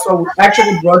shit. That's what we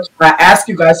actually brought. I asked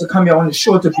you guys to come here on the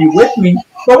show to be with me.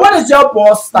 But what is your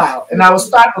boss style? And I will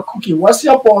start with Kuki. What's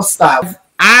your boss style?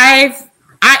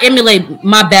 I emulate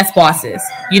my best bosses.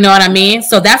 You know what I mean?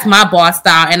 So that's my boss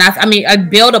style. And I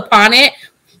build upon it.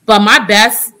 But my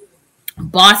best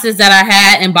bosses that I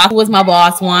had, and Baku was my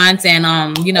boss once. And,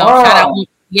 shout out.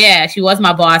 Yeah, she was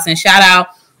my boss. And shout out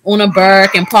Una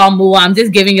Burke and Paul Mua. I'm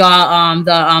just giving y'all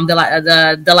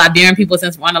the Liberian people,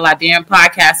 since we're on the Liberian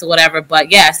podcast or whatever.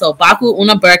 But yeah, so Baku,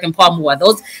 Una Burke, and Paul Mua,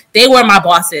 they were my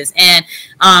bosses, and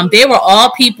they were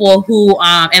all people who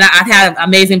and I've had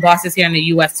amazing bosses here in the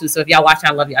U.S. too. So if y'all watching,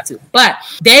 I love y'all too. But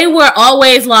they were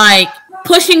always like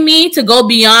pushing me to go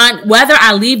beyond whether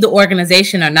I leave the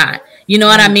organization or not. You know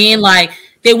what I mean? Like,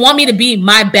 they want me to be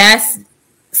my best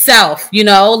self, you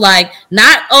know, like,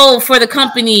 not for the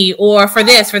company or for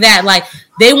this, for that. Like,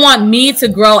 they want me to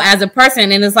grow as a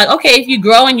person. And it's like, okay, if you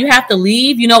grow and you have to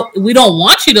leave, you know, we don't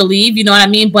want you to leave, you know what I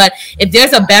mean? But if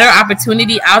there's a better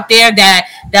opportunity out there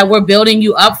that we're building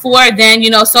you up for, then, you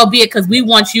know, so be it, because we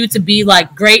want you to be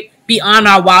like great beyond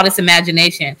our wildest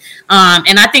imagination.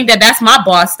 And I think that's my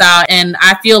boss style. And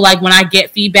I feel like when I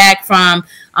get feedback from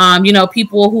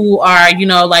people who are,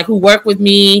 like, who work with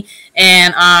me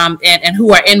and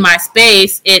who are in my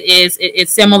space,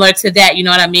 it's similar to that. You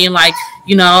know what I mean? Like,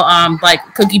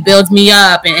 like Kuki builds me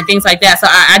up and things like that. So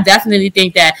I definitely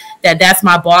think that's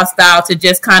my boss style, to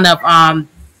just kind of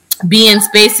be in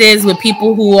spaces with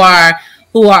people who are,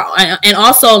 and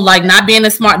also like not being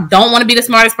don't want to be the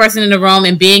smartest person in the room,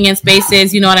 and being in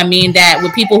spaces, you know what I mean, that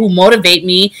with people who motivate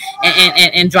me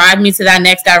and drive me to that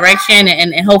next direction,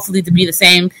 and hopefully to be the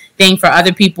same thing for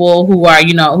other people who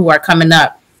are coming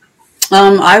up.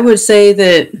 I would say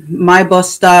that my boss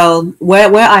style,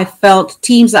 where I felt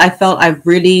teams that I felt I've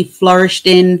really flourished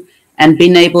in and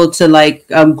been able to like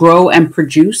grow and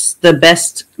produce the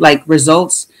best like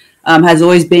results, has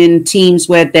always been teams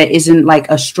where there isn't like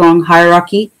a strong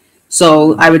hierarchy.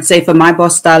 So I would say for my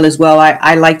boss style as well,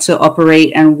 I like to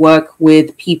operate and work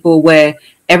with people where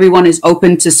everyone is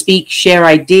open to speak, share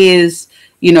ideas,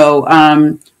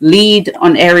 lead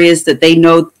on areas that they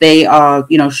know they are,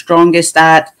 strongest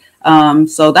at.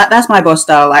 So that's my boss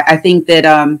style. I think that,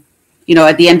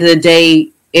 at the end of the day,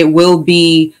 it will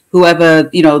be whoever,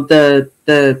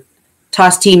 the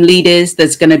task team lead is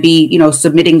that's going to be,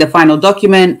 submitting the final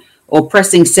document or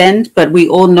pressing send. But we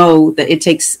all know that it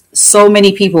takes so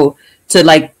many people to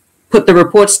like put the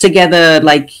reports together,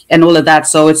 like, and all of that.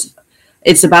 So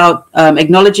it's about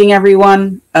acknowledging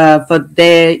everyone for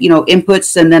their,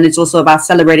 inputs. And then it's also about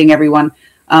celebrating everyone.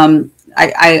 I'm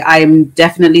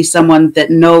definitely someone that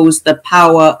knows the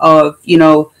power of,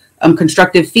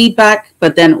 constructive feedback,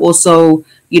 but then also,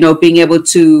 being able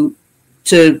to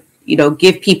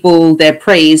give people their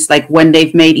praise, like when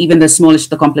they've made even the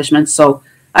smallest accomplishments. So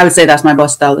I would say that's my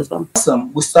boss style as well.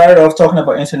 Awesome. We started off talking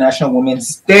about International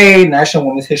Women's Day, National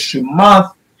Women's History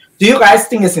Month. Do you guys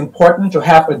think it's important to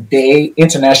have a day,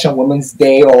 International Women's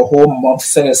Day, or a whole month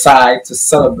set aside to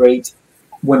celebrate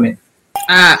women?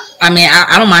 I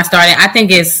don't mind starting. I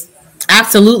think it's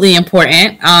absolutely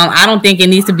important. I don't think it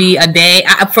needs to be a day.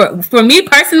 For me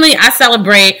personally, I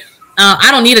celebrate. I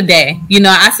don't need a day.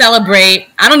 I celebrate.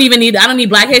 I don't need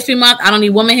Black History Month. I don't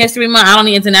need Women's History Month. I don't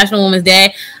need International Women's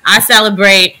Day. I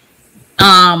celebrate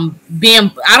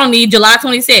being, I don't need July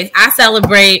 26th. I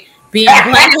celebrate being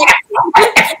black.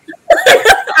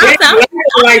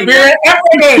 Like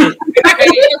every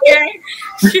day.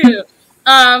 Shoot.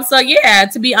 So yeah,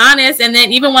 to be honest, and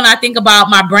then even when I think about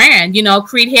my brand, you know,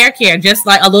 Creed Hair Care, just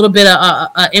like a little bit of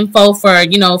info for,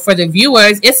 you know, for the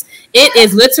viewers, it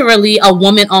is literally a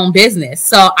woman-owned business.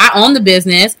 So I own the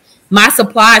business. My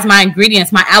supplies, my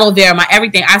ingredients, my aloe vera, my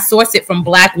everything, I source it from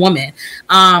Black women.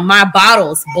 My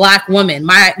bottles, Black women.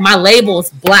 My labels,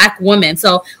 Black women.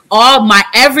 So all my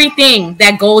everything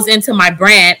that goes into my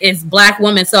brand is Black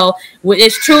women. So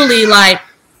it's truly like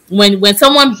when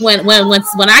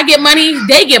I get money,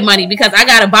 they get money, because I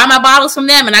gotta buy my bottles from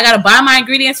them and I gotta buy my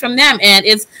ingredients from them, and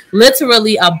it's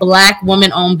literally a Black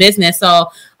woman-owned business.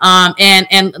 So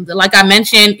and like I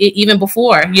mentioned even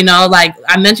before, you know, like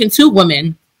I mentioned 2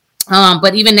 women.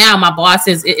 But even now, my boss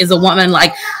is a woman.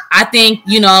 Like, I think,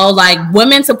 you know, like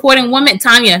women supporting women.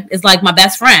 Tania is like my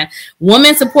best friend.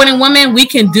 Women supporting women, we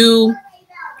can do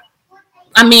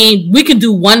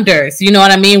wonders. You know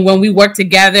what I mean? When we work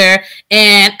together,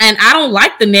 and I don't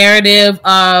like the narrative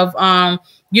of,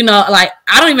 you know, like,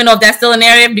 I don't even know if that's still a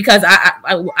narrative, because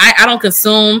I don't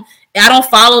consume. I don't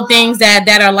follow things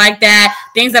that are like that.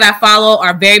 Things that I follow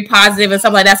are very positive and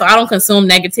stuff like that. So I don't consume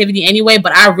negativity anyway.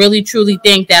 But I really, truly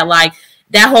think that, like,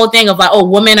 that whole thing of like, oh,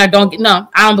 women I don't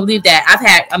believe that. I've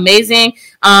had amazing,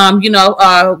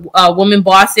 women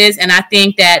bosses. And I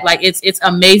think that, like, it's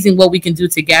amazing what we can do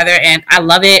together. And I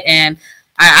love it. And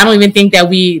I don't even think that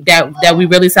we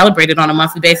really celebrate it on a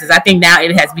monthly basis. I think now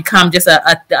it has become just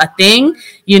a thing,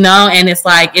 you know, and it's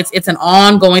like, it's an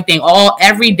ongoing thing.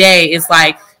 Every day it's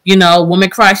like, you know, woman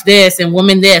crush this and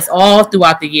woman this, all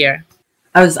throughout the year.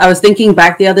 I was thinking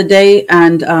back the other day,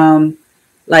 and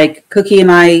like Kuki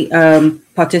and I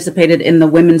participated in the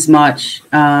Women's March.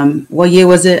 What year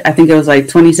was it? I think it was like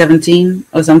 2017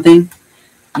 or something.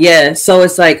 Yeah. So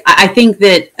it's like, I think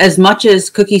that as much as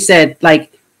Kuki said,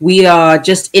 like, we are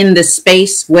just in the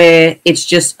space where it's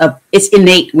just it's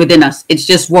innate within us. It's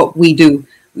just what we do.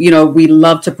 You know, we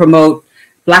love to promote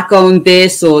Black owned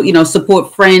this, or, you know,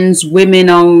 support friends, women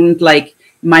owned, like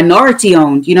minority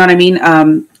owned, you know what I mean?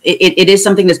 It is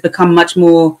something that's become much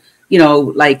more, you know,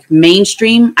 like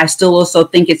mainstream. I still also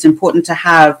think it's important to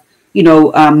have, you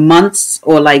know, months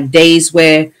or like days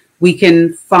where we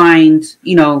can find,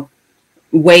 you know,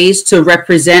 ways to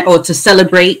represent or to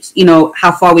celebrate, you know,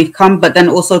 how far we've come, but then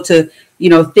also to, you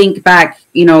know, think back,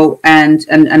 you know, and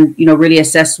you know, really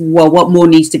assess, well, what more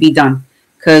needs to be done.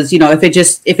 Because, you know, if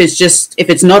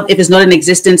it's not in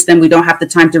existence, then we don't have the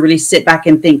time to really sit back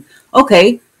and think,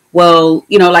 okay, well,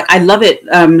 you know, like, I love it.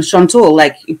 Chantal,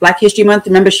 like Black History Month,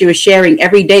 remember, she was sharing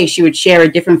every day. She would share a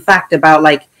different fact about,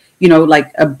 like, you know,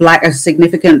 like a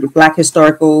significant Black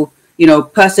historical, you know,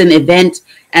 person, event.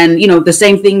 And, you know, the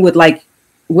same thing with like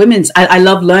women's. I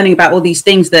love learning about all these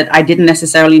things that I didn't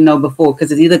necessarily know before,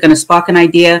 because it's either going to spark an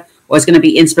idea, or it's going to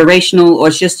be inspirational, or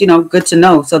it's just, you know, good to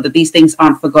know so that these things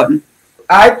aren't forgotten.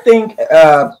 I think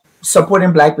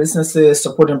supporting Black businesses,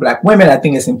 supporting Black women, I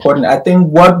think is important. I think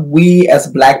what we as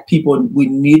Black people, we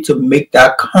need to make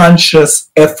that conscious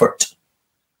effort.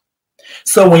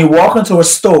 So when you walk into a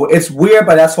store, it's weird,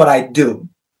 but that's what I do.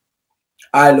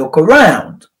 I look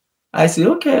around. I say,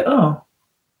 okay, oh,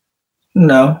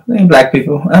 no, they ain't Black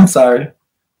people. I'm sorry.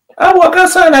 I walk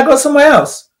outside and I go somewhere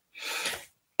else.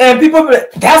 And people,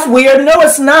 that's weird. No,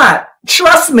 it's not.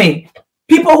 Trust me.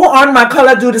 People who aren't my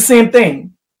color do the same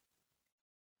thing.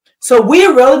 So we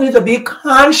really need to be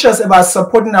conscious about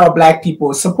supporting our Black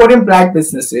people, supporting Black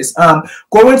businesses,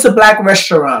 going to Black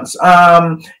restaurants.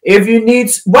 If you need,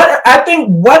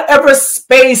 whatever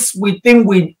space we think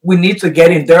we need to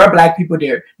get in, there are Black people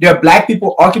there. There are Black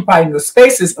people occupying those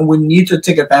spaces, and we need to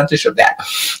take advantage of that.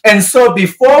 And so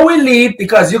before we leave,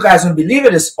 because you guys won't believe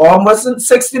it, it's almost in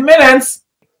 60 minutes.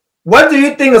 What do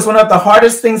you think is one of the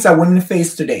hardest things that women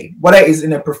face today? Whether it's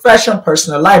in a profession,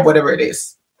 personal life, whatever it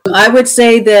is. I would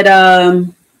say that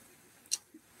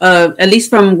at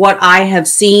least from what I have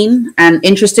seen, and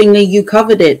interestingly, you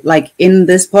covered it like in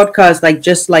this podcast, like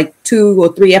just like 2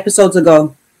 or 3 episodes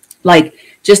ago, like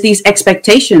just these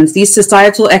expectations, these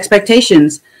societal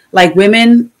expectations, like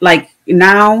women, like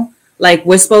now, like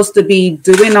we're supposed to be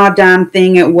doing our damn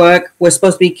thing at work. We're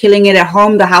supposed to be killing it at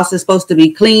home. The house is supposed to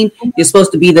be clean. You're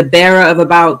supposed to be the bearer of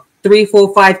about 3,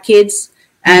 4, 5 kids.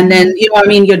 And then, you know what I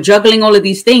mean? You're juggling all of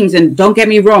these things. And don't get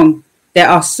me wrong, there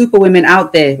are super women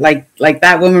out there, like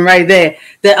that woman right there,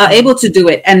 that are able to do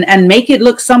it and make it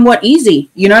look somewhat easy.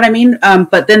 You know what I mean?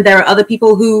 But then there are other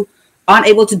people who aren't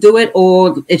able to do it,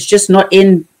 or it's just not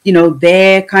in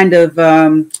their kind of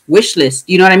wish list.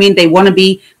 You know what I mean? They want to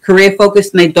be career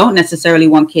focused and they don't necessarily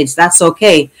want kids. That's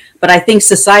okay. But I think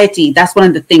society, that's one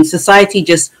of the things. Society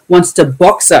just wants to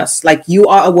box us. Like, you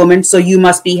are a woman, so you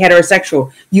must be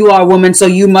heterosexual. You are a woman, so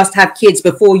you must have kids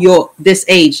before you're this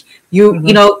age. You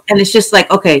know, and it's just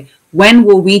like, okay, when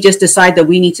will we just decide that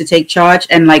we need to take charge?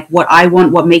 And like, what I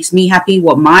want, what makes me happy,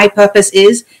 what my purpose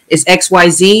is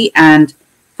XYZ, and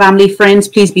family, friends,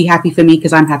 please be happy for me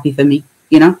because I'm happy for me.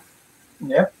 Yeah.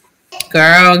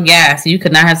 Girl, yes, you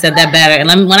could not have said that better. And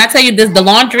when I tell you this, the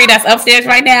laundry that's upstairs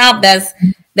right now, that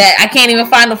I can't even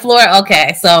find the floor.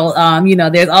 Okay, so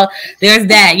there's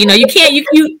that. You can't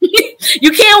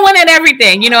you can't win at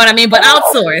everything. You know what I mean? But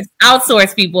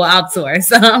outsource, people, outsource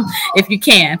if you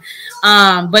can.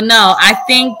 But no, I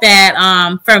think that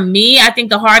for me, I think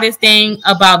the hardest thing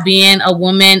about being a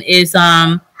woman is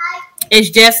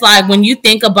just like when you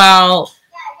think about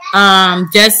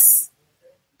just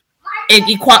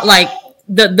equal, like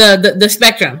the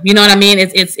spectrum. You know what I mean?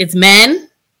 It's men,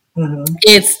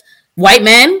 it's white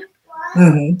men.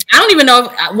 I don't even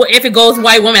know if it goes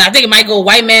white women. I think it might go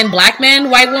white men, black men,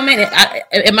 white women.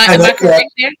 Am I correct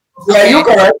there? Yeah, you're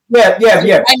correct. Yeah.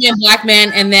 White men, black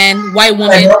men, and then white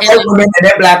women, and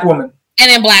then black woman, and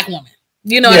then black woman.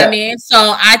 You know what I mean?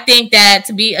 So I think that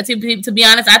to be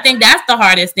honest, I think that's the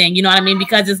hardest thing. You know what I mean?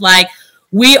 Because it's like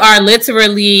we are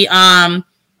literally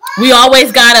we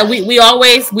always hustling.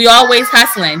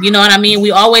 You know what I mean?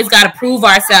 We always gotta prove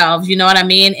ourselves. You know what I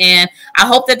mean? And I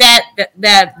hope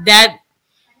that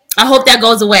I hope that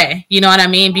goes away. You know what I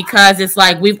mean? Because it's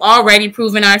like we've already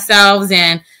proven ourselves,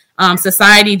 and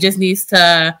society just needs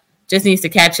to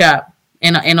catch up.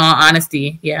 In all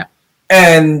honesty, yeah.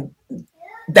 And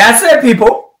that's it,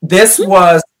 people. This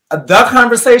was the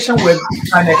conversation with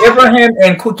Tania Ibrahim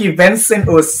and Kuki Vincent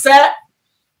Osei.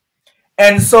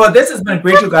 And so this has been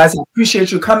great, you guys. I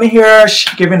appreciate you coming here,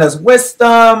 giving us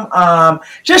wisdom,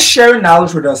 just sharing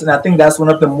knowledge with us. And I think that's one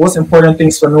of the most important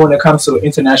things for me when it comes to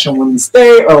International Women's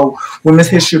Day or Women's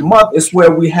History Month, is where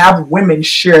we have women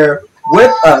share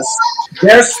with us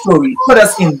their story, put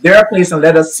us in their place, and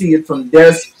let us see it from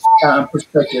their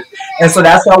perspective. And so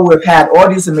that's why we've had all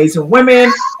these amazing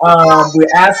women. We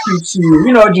ask you to,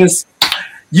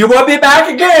 you will be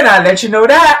back again. I'll let you know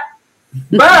that.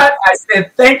 But I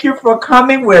said thank you for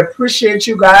coming. We appreciate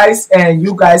you guys, and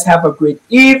you guys have a great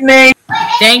evening.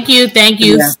 Thank you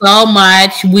so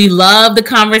much. We love the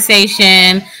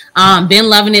conversation. Been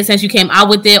loving it since you came out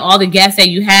with it. All the guests that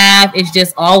you have, it's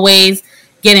just always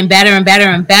getting better and better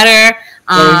and better.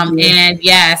 And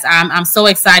yes, I'm so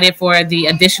excited for the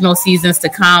additional seasons to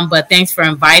come. But thanks for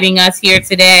inviting us here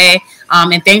today.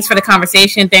 And thanks for the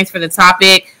conversation. Thanks for the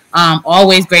topic.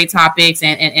 Always great topics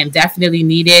and definitely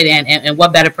needed. And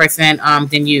what better person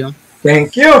than you?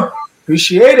 Thank you.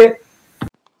 Appreciate it.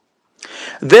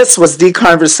 This was The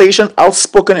Conversation,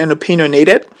 Outspoken and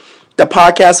Opinionated, the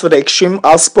podcast for the extreme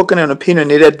outspoken and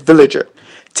opinionated villager.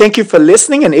 Thank you for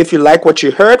listening, and if you like what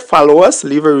you heard, follow us,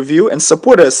 leave a review, and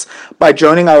support us by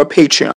joining our Patreon.